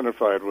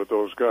identified with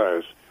those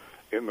guys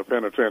in the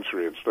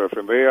penitentiary and stuff,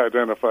 and they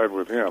identified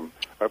with him.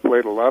 I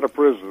played a lot of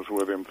prisons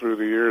with him through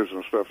the years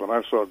and stuff, and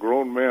I saw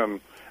grown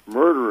men,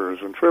 murderers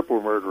and triple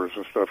murderers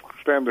and stuff,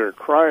 stand there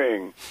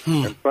crying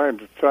and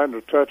trying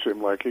to touch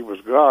him like he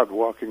was God,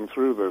 walking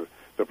through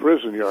the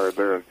prison yard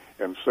there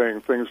and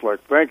saying things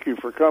like, "Thank you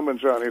for coming,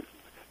 Johnny.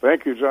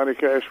 Thank you, Johnny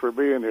Cash, for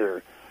being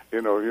here.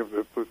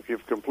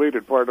 You've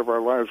completed part of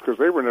our lives," because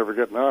they were never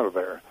getting out of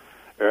there.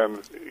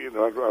 And,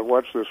 I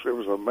watched this. It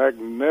was a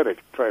magnetic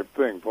type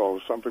thing, Paul. It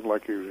was something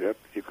like you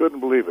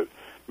couldn't believe it.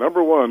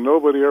 Number one,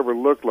 nobody ever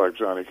looked like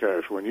Johnny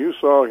Cash. When you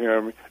saw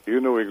him,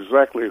 you knew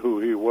exactly who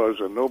he was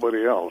and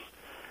nobody else.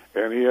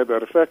 And he had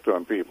that effect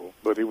on people.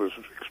 But he was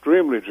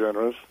extremely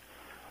generous.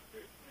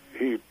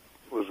 He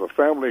was a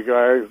family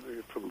guy.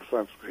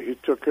 He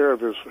took care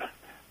of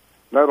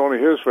not only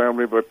his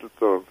family, but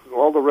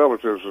all the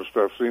relatives and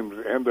stuff seemed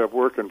to end up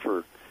working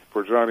for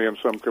Johnny in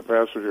some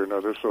capacity or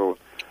another. So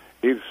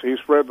he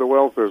spread the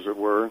wealth, as it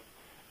were,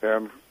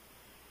 and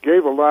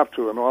gave a lot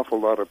to an awful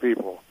lot of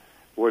people.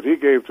 What he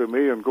gave to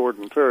me and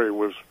Gordon Terry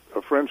was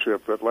a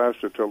friendship that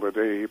lasted till the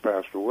day he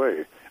passed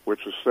away,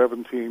 which is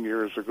 17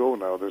 years ago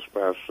now, this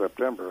past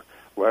September.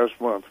 Last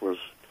month was,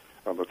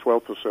 on the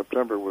 12th of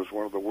September, was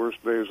one of the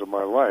worst days of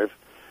my life.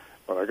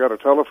 But I got a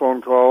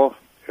telephone call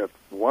at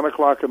 1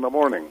 o'clock in the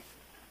morning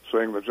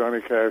saying that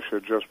Johnny Cash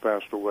had just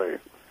passed away.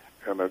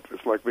 And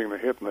it's like being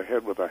hit in the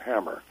head with a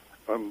hammer.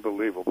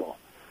 Unbelievable.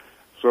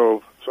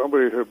 So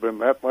somebody who had been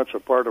that much a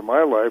part of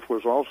my life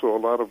was also a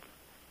lot of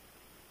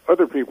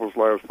other people's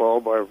lives,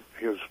 Paul, by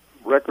his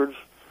records.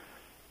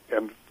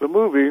 And the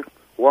movie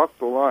Walk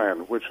the Line,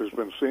 which has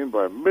been seen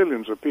by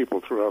millions of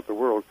people throughout the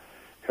world,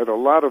 had a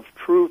lot of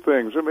true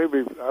things. It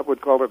maybe, I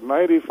would call it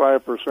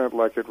 95%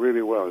 like it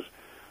really was.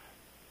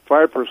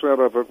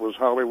 5% of it was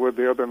Hollywood.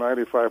 The other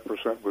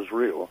 95% was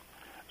real.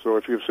 So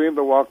if you've seen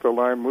the Walk the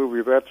Line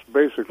movie, that's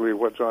basically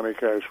what Johnny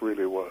Cash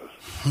really was.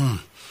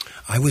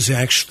 I was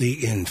actually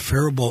in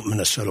Faribault,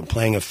 Minnesota,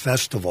 playing a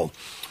festival,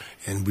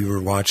 and we were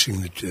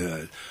watching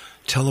the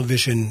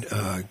television,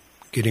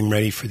 getting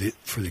ready for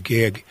the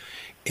gig,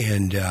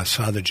 and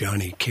saw that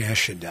Johnny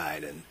Cash had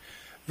died. And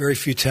very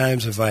few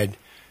times have I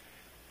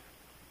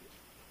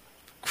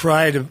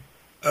cried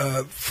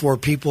for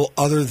people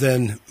other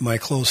than my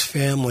close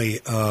family,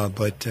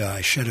 but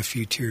I shed a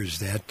few tears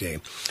that day.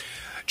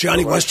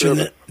 Johnny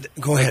Western,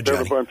 go ahead, Johnny.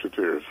 I shed a bunch of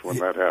tears when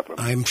that happened.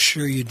 I'm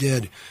sure you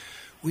did.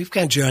 We've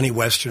got Johnny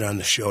Western on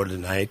the show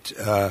tonight,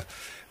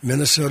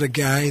 Minnesota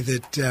guy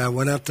that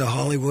went up to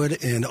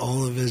Hollywood and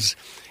all of his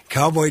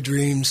cowboy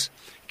dreams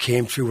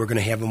came true. We're going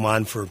to have him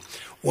on for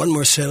one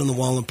more set on the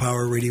Wall and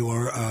Power Radio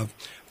Hour.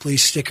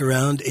 Please stick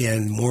around,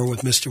 and more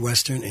with Mr.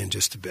 Western in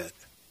just a bit.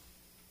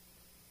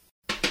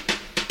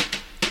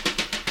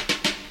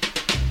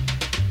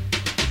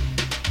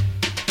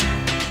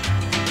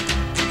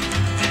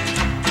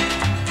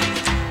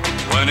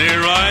 When he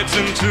rides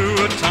into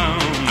a town,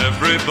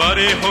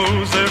 everybody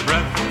holds their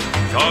breath,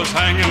 'cause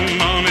hanging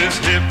on his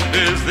hip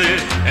is the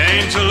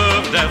angel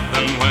of death.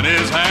 And when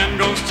his hand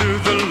goes to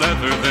the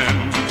leather,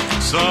 then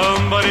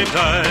somebody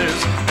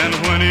dies. And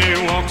when he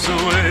walks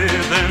away,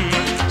 then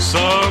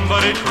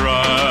somebody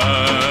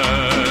cries.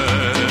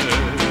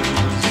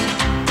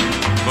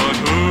 But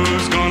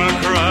who's gonna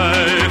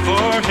cry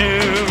for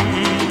him?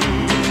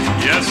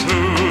 Yes,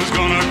 who's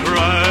gonna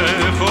cry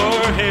for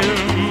him?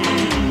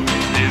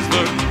 He's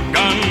the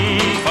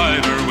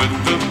gunfighter with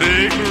the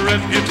big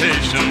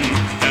reputation.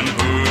 And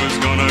who's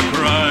gonna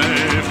cry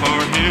for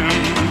him?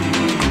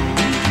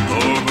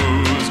 Oh,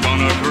 who's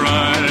gonna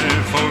cry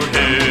for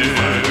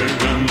him?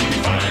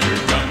 Gunfighter,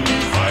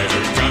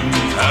 gunfighter,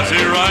 gunfighter. As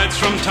he rides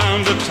from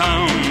town to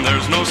town,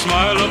 there's no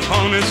smile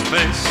upon his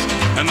face.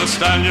 And the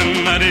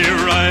stallion that he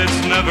rides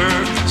never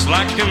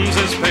slackens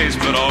his pace,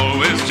 but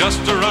always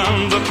just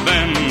around the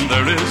bend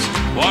there is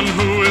one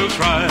who will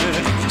try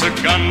to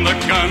gun the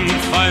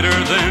gunfighter,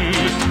 then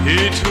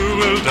he too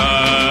will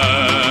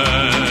die.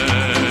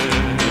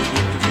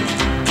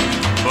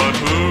 But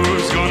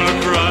who's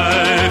gonna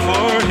cry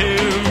for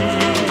him?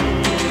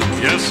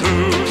 Yes,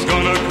 who's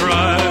gonna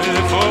cry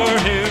for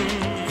him?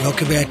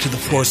 Welcome back to the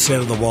fourth set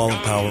of the Wall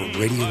of Power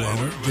Radio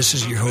Hour. This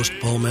is your host,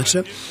 Paul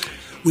Mensa.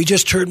 We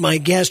just heard my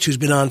guest, who's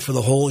been on for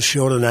the whole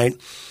show tonight,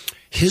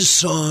 his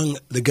song,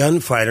 The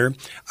Gunfighter,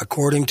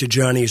 according to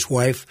Johnny's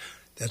wife,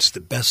 that's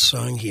the best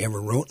song he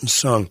ever wrote and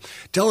sung.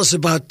 Tell us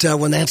about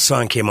when that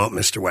song came out,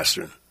 Mr.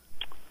 Western.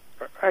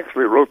 I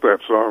actually wrote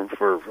that song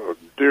for a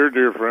dear,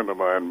 dear friend of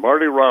mine.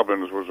 Marty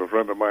Robbins was a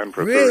friend of mine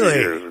for 30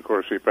 years. Of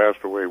course, he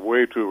passed away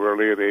way too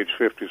early at age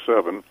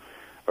 57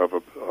 of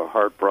a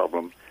heart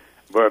problem.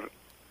 But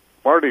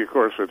Marty, of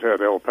course,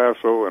 had El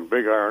Paso and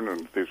Big Iron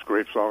and these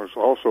great songs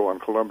also on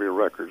Columbia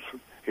Records.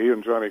 He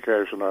and Johnny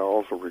Cash and I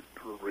also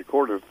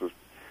recorded this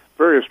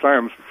various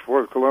times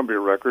for Columbia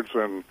Records,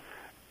 and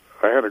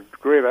I had a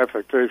great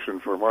affection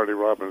for Marty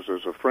Robbins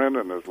as a friend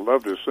and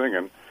loved his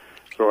singing.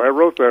 So I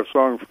wrote that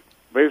song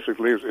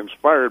basically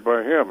inspired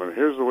by him, and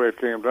here's the way it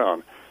came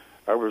down.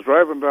 I was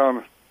driving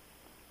down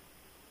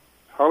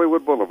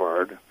Hollywood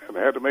Boulevard, and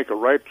I had to make a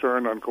right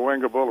turn on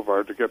Cahuenga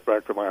Boulevard to get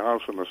back to my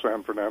house in the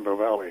San Fernando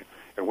Valley.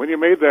 And when you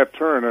made that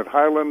turn at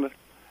Highland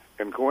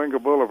and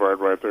Cahuenga Boulevard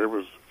right there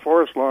was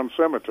Forest Lawn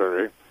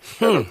Cemetery,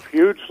 had a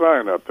huge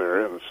sign up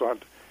there, and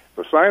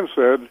the sign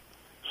said,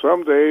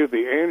 "Someday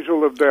the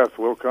angel of death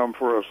will come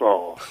for us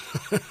all."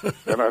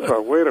 And I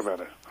thought, wait a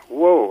minute.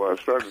 Whoa, I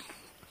started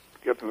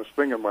getting this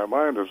thing in my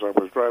mind as I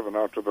was driving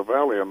out to the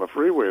valley on the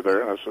freeway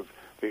there, and I said,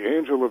 the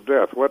angel of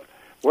death, what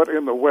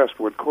in the West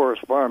would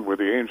correspond with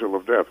the angel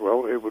of death?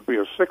 Well, it would be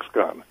a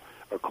 6-gun,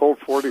 a Colt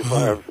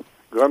 45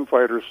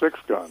 gunfighter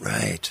 6-gun.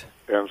 Right.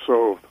 And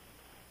so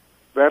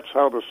that's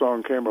how the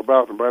song came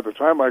about. And by the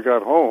time I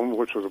got home,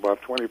 which was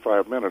about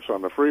 25 minutes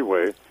on the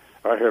freeway,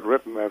 I had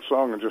written that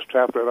song and just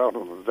tapped it out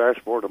on the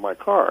dashboard of my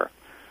car.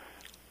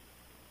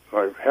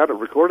 I had a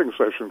recording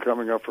session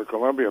coming up for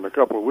Columbia in a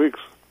couple of weeks,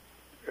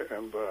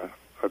 and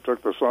I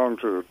took the song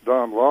to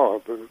Don Law,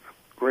 the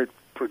great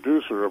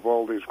producer of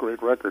all these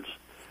great records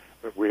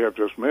that we have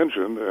just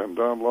mentioned, and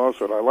Don Law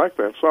said, "I like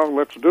that song,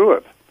 let's do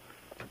it."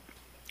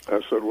 I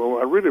said, "Well,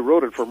 I really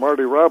wrote it for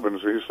Marty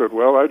Robbins." He said,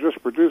 "Well, I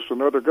just produced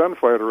another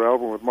Gunfighter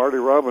album with Marty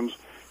Robbins.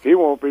 He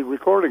won't be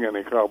recording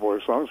any cowboy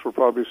songs for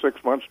probably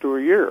 6 months to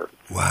a year."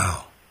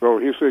 Wow. So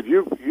he said,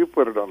 you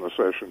put it on the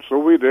session. So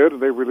we did,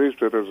 and they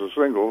released it as a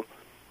single.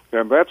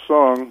 And that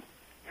song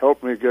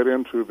helped me get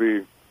into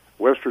the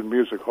Western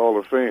Music Hall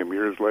of Fame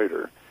years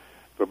later.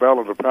 The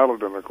Ballad of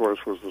Paladin, of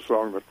course, was the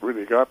song that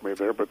really got me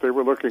there. But they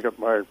were looking at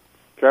my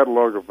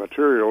catalog of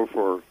material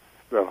for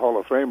that Hall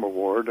of Fame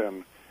award,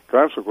 and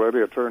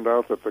consequently, it turned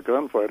out that The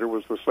Gunfighter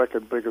was the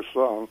second biggest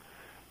song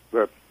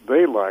that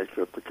they liked,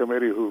 that the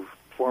committee who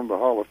formed the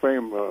Hall of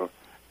Fame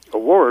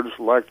awards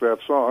liked that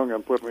song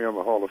and put me in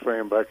the Hall of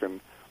Fame back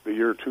in the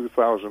year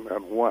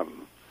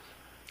 2001.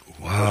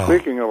 Wow.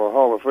 Speaking of a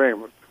Hall of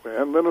Fame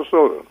in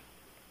Minnesota,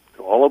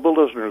 to all of the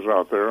listeners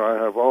out there,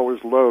 I have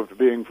always loved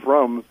being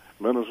from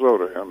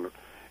Minnesota. And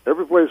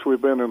every place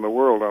we've been in the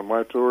world on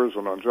my tours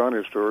and on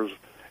Johnny's tours,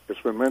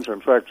 it's been mentioned.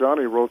 In fact,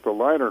 Johnny wrote the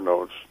liner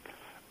notes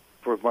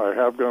for my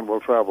Have Gun Will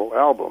Travel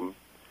album.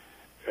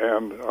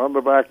 And on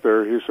the back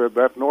there, he said,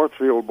 "That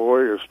Northfield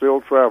boy is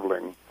still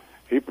traveling."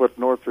 He put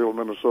Northfield,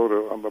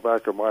 Minnesota on the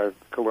back of my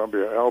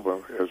Columbia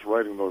album as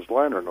writing those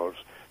liner notes.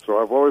 So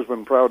I've always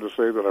been proud to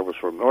say that I was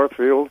from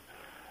Northfield.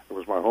 It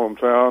was my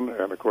hometown,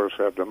 and of course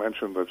had to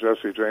mention the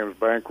Jesse James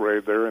Bank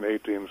raid there in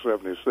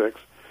 1876.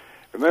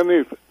 And then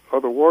these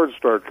other awards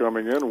started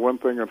coming in, one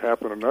thing had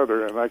happened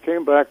another, and I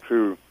came back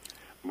to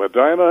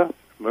Medina,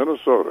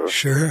 Minnesota,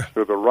 Sure.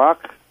 to the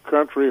Rock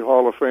Country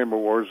Hall of Fame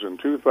Awards in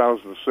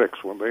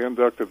 2006 when they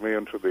inducted me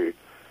into the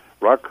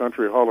Rock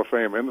Country Hall of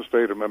Fame in the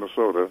state of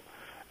Minnesota.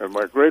 And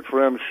my great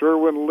friend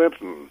Sherwin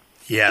Linton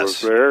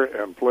was there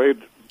and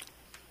played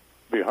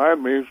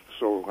behind me.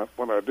 So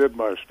when I did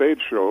my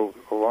stage show,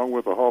 along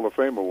with the Hall of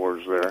Fame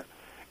Awards there,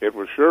 it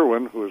was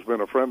Sherwin, who has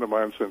been a friend of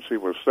mine since he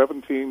was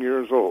 17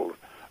 years old.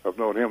 I've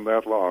known him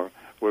that long,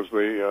 was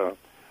the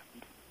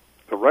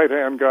the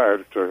right-hand guy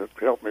to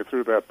help me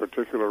through that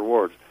particular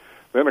award.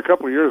 Then a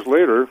couple of years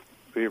later,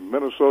 the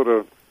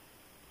Minnesota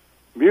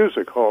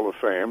Music Hall of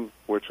Fame,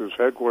 which is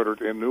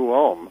headquartered in New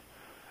Ulm,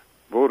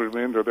 voted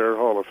me into their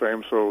Hall of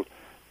Fame. So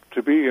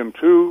to be in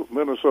 2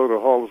 Minnesota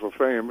Halls of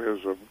Fame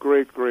is a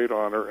great, great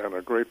honor and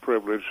a great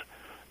privilege.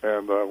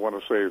 And I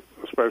want to say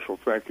a special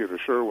thank you to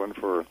Sherwin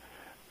for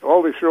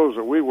all the shows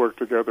that we worked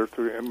together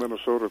in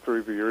Minnesota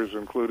through the years,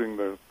 including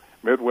the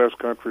Midwest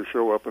Country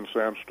Show up in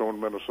Sandstone,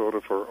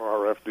 Minnesota for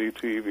RFD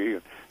TV,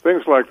 and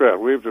things like that.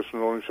 We've just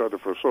known each other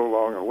for so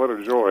long, and what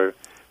a joy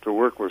to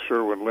work with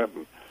Sherwin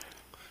Linton.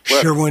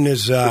 But Sherwin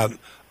is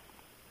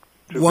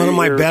one of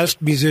my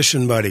best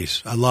musician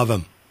buddies. I love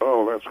him.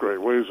 Oh, that's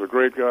great. Well, he's a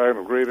great guy and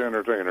a great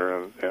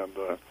entertainer, and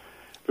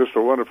just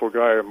a wonderful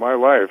guy in my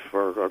life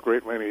for a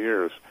great many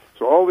years.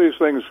 So all these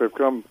things have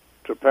come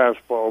to pass,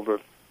 Paul, that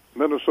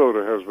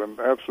Minnesota has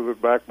been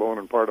absolute backbone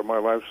and part of my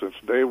life since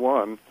day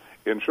one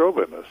in show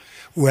business.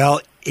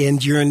 Well,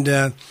 and you're in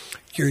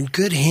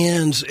good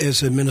hands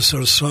as a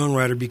Minnesota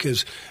songwriter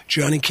because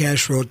Johnny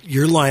Cash wrote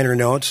your liner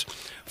notes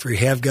for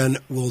Have Gun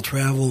Will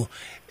Travel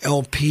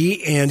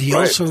LP, and he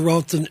also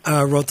wrote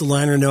the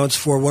liner notes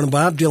for one of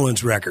Bob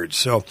Dylan's records.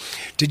 So,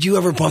 did you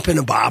ever bump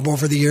into Bob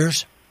over the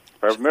years?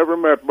 I've never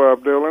met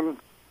Bob Dylan.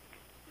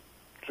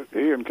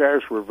 He and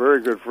Cash were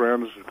very good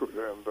friends, and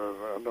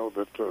I know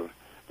that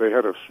they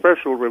had a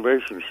special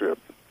relationship.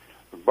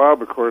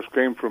 Bob, of course,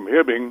 came from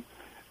Hibbing,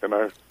 and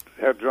I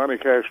had Johnny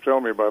Cash tell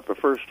me about the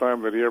first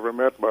time that he ever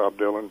met Bob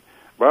Dylan.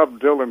 Bob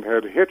Dylan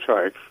had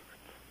hitchhiked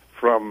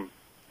from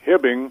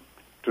Hibbing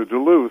to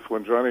Duluth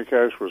when Johnny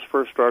Cash was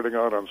first starting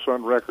out on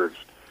Sun Records.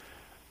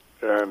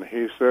 And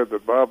he said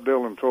that Bob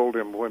Dylan told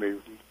him when he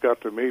got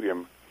to meet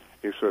him,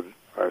 he said,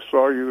 "I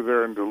saw you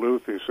there in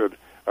Duluth." He said,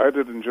 "I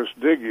didn't just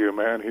dig you,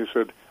 man." He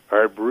said,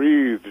 "I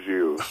breathed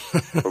you."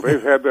 Well,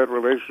 they've had that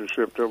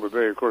relationship till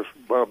today. Of course,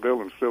 Bob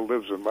Dylan still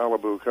lives in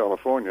Malibu,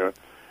 California,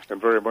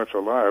 and very much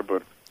alive,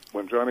 but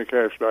when Johnny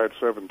Cash died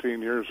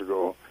 17 years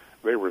ago,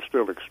 they were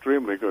still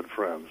extremely good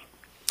friends.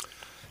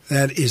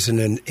 That is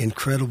an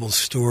incredible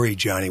story,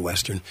 Johnny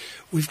Western.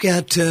 We've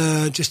got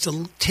just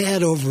a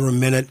tad over a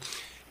minute.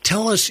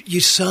 Tell us,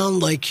 you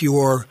sound like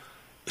you're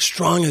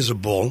strong as a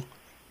bull.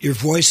 Your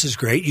voice is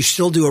great. You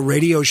still do a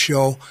radio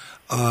show,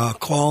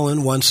 call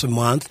in once a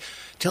month.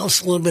 Tell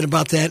us a little bit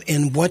about that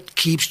and what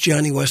keeps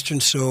Johnny Western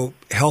so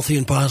healthy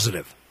and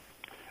positive.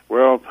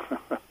 Well,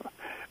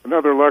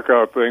 another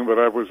luck-out thing, but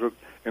I was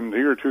in the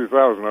year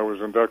 2000, I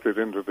was inducted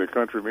into the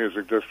Country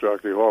Music Disc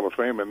Jockey Hall of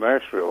Fame in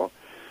Nashville.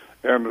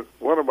 And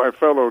one of my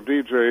fellow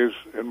DJs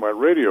in my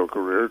radio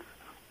career,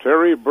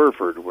 Terry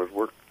Burford,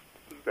 worked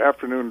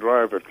afternoon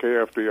drive at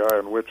KFDI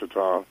in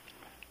Wichita,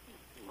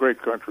 great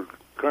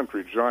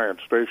country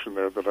giant station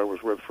there that I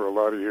was with for a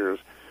lot of years,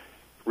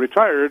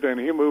 retired, and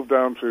he moved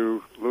down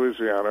to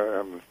Louisiana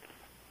and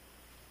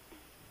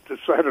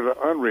decided to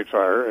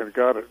unretire and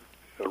got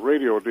a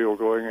radio deal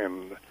going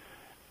in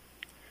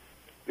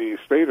the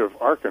state of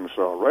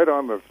Arkansas, right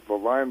on the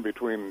line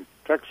between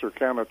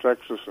Texarkana,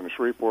 Texas, and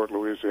Shreveport,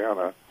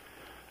 Louisiana.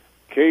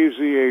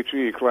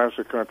 KZHE,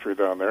 classic country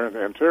down there,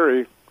 and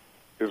Terry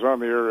is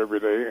on the air every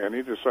day, and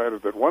he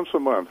decided that once a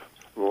month,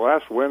 the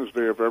last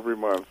Wednesday of every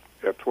month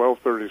at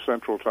 12:30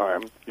 Central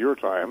Time, your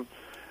time,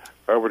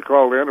 I would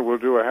call in and we'll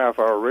do a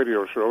half-hour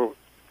radio show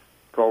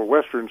called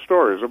Western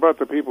Stories about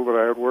the people that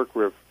I had worked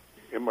with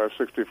in my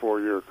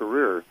 64-year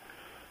career.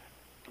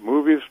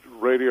 Movies,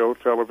 radio,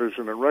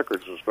 television, and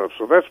records and stuff.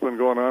 So that's been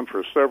going on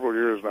for several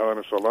years now, and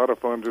it's a lot of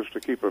fun just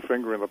to keep a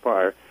finger in the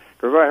pie.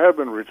 Because I have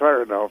been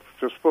retired now,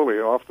 just fully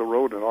off the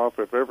road and off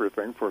of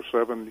everything for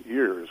 7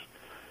 years.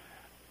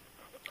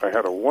 I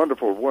had a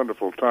wonderful,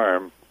 wonderful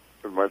time.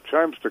 And my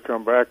chance to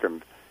come back,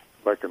 and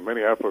like in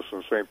Minneapolis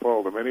and St.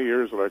 Paul, the many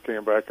years that I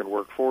came back and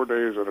worked 4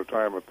 days at a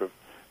time at the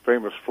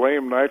famous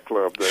Flame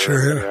nightclub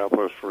there in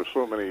Minneapolis for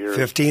so many years.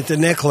 15th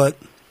and Nicollet.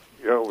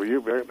 Yeah,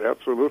 well,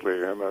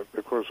 absolutely. And,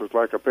 of course, it's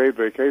like a paid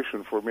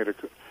vacation for me to...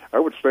 I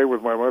would stay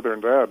with my mother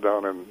and dad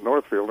down in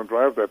Northfield and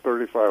drive that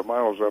 35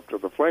 miles up to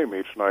the Flame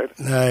each night.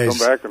 Nice.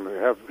 Come back and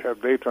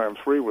have daytime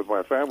free with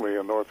my family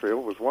in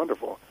Northfield. It was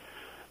wonderful.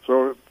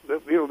 So,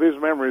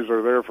 these memories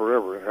are there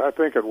forever. I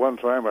think at one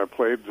time I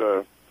played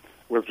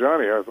with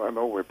Johnny. I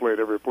know we played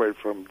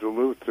from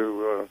Duluth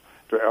to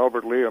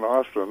Albert Lee and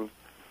Austin.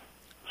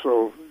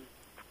 So,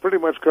 pretty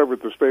much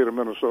covered the state of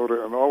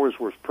Minnesota and always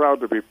was proud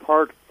to be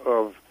part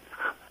of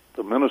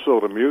the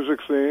Minnesota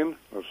music scene,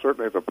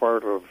 certainly the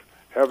part of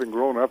having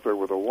grown up there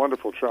with a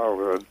wonderful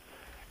childhood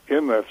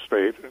in that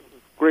state.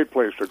 Great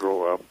place to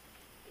grow up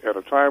at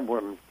a time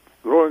when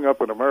growing up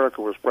in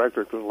America was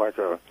practically like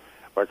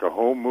a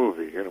home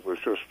movie. And it was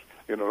just,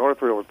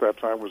 Northfield at that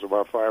time was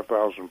about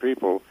 5,000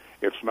 people.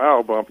 It's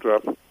now bumped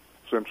up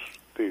since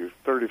the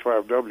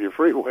 35W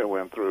freeway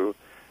went through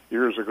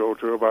years ago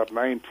to about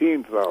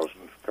 19,000,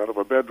 kind of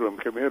a bedroom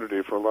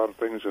community for a lot of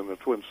things in the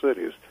Twin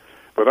Cities.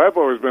 But I've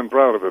always been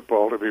proud of it,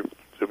 Paul,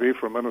 to be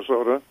from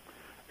Minnesota,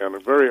 and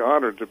I'm very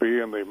honored to be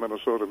in the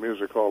Minnesota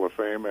Music Hall of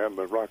Fame and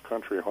the Rock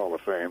Country Hall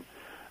of Fame.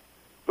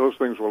 Those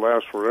things will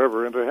last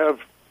forever, and to have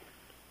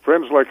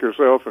friends like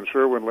yourself and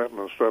Sherwin Linton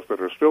and stuff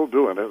that are still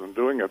doing it and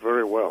doing it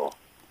very well.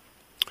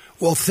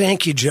 Well,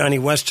 thank you, Johnny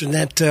Western.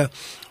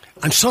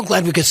 I'm so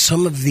glad we get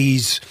some of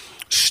these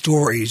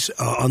stories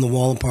on the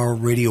Wall of Power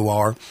Radio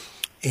Hour,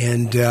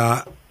 and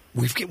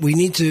we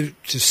need to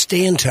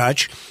stay in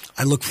touch.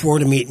 I look forward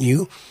to meeting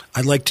you.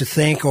 I'd like to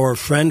thank our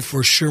friend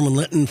for Sherwin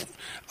Linton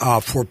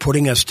for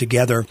putting us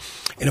together.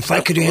 And if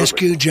I could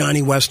ask you,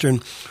 Johnny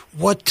Western,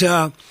 what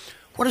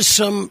is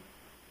some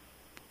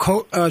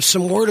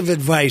word of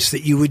advice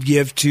that you would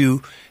give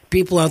to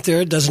people out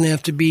there? It doesn't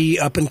have to be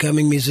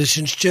up-and-coming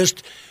musicians,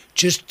 just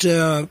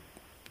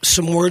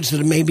some words that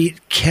have maybe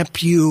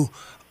kept you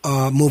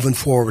moving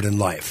forward in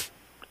life.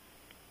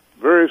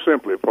 Very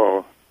simply,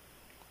 Paul,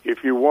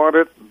 if you want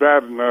it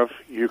bad enough,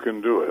 you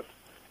can do it.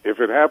 If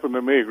it happened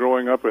to me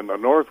growing up in the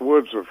North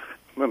Woods of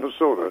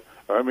Minnesota,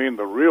 I mean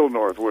the real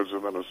North Woods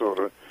of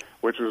Minnesota,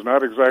 which is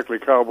not exactly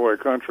cowboy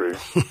country,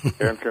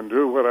 and can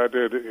do what I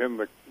did in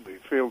the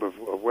field of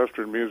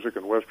Western music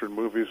and Western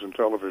movies and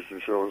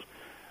television shows,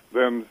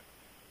 then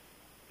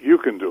you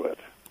can do it.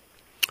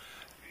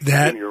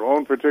 In your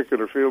own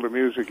particular field of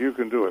music, you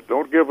can do it.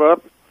 Don't give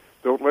up.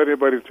 Don't let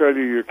anybody tell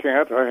you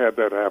can't. I had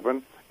that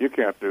happen. You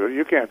can't do it.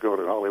 You can't go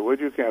to Hollywood.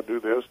 You can't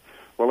do this.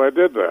 Well, I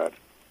did that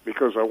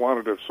because I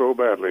wanted it so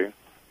badly,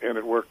 and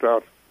it worked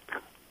out.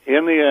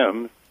 In the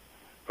end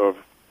of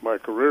my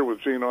career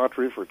with Gene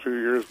Autry for 2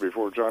 years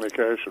before Johnny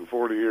Cash and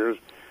 40 years,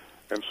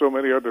 and so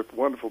many other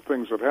wonderful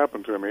things that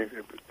happened to me,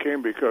 it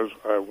came because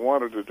I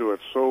wanted to do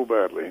it so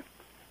badly.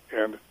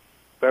 And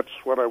that's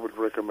what I would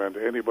recommend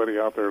to anybody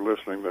out there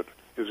listening that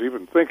is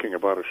even thinking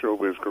about a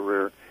showbiz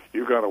career.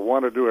 You've got to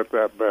want to do it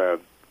that bad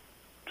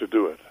to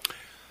do it.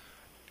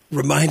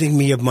 Reminding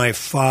me of my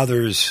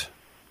father's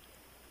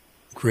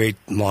great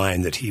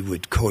line that he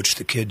would coach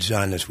the kids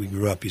on as we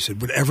grew up. He said,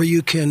 whatever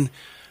you can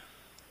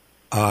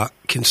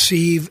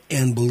conceive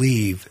and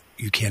believe,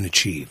 you can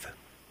achieve.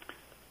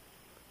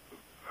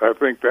 I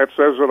think that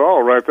says it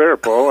all right there,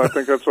 Paul. I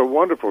think that's a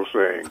wonderful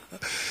saying.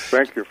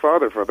 Thank your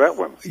father for that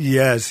one.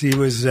 Yes, he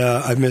was.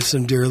 I miss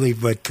him dearly,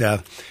 but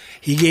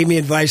he gave me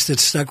advice that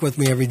stuck with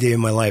me every day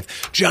of my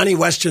life. Johnny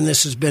Western,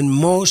 this has been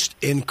most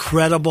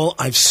incredible.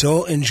 I've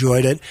so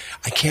enjoyed it.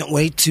 I can't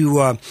wait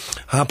to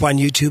hop on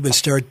YouTube and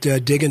start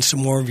digging some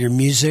more of your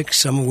music,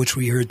 some of which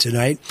we heard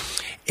tonight.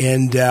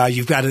 And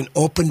you've got an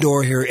open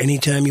door here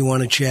anytime you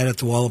want to chat at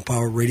the Wall of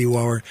Power Radio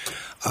Hour.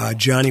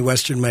 Johnny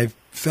Western, my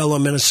fellow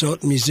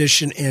Minnesotan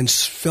musician and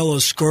fellow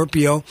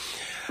Scorpio.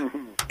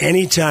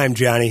 Anytime,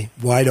 Johnny.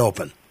 Wide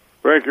open.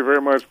 Thank you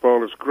very much,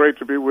 Paul. It's great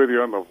to be with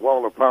you on the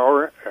Wall of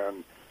Power,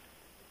 and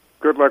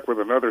good luck with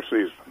another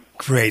season.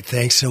 Great.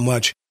 Thanks so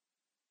much.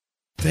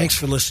 Thanks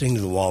for listening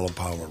to the Wall of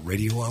Power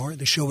Radio Hour.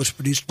 The show was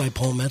produced by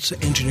Paul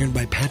Metza, engineered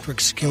by Patrick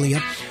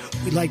Skillia.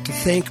 We'd like to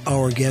thank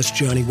our guest,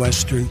 Johnny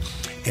Western,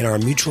 and our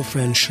mutual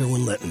friend,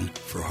 Sherwin Linton,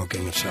 for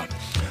hooking us up.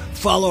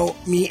 Follow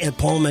me at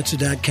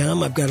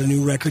paulmetza.com. I've got a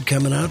new record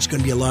coming out. It's going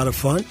to be a lot of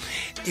fun.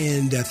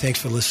 And thanks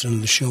for listening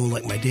to the show.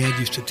 Like my dad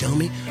used to tell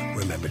me,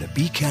 remember to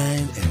be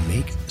kind and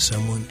make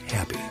someone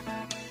happy.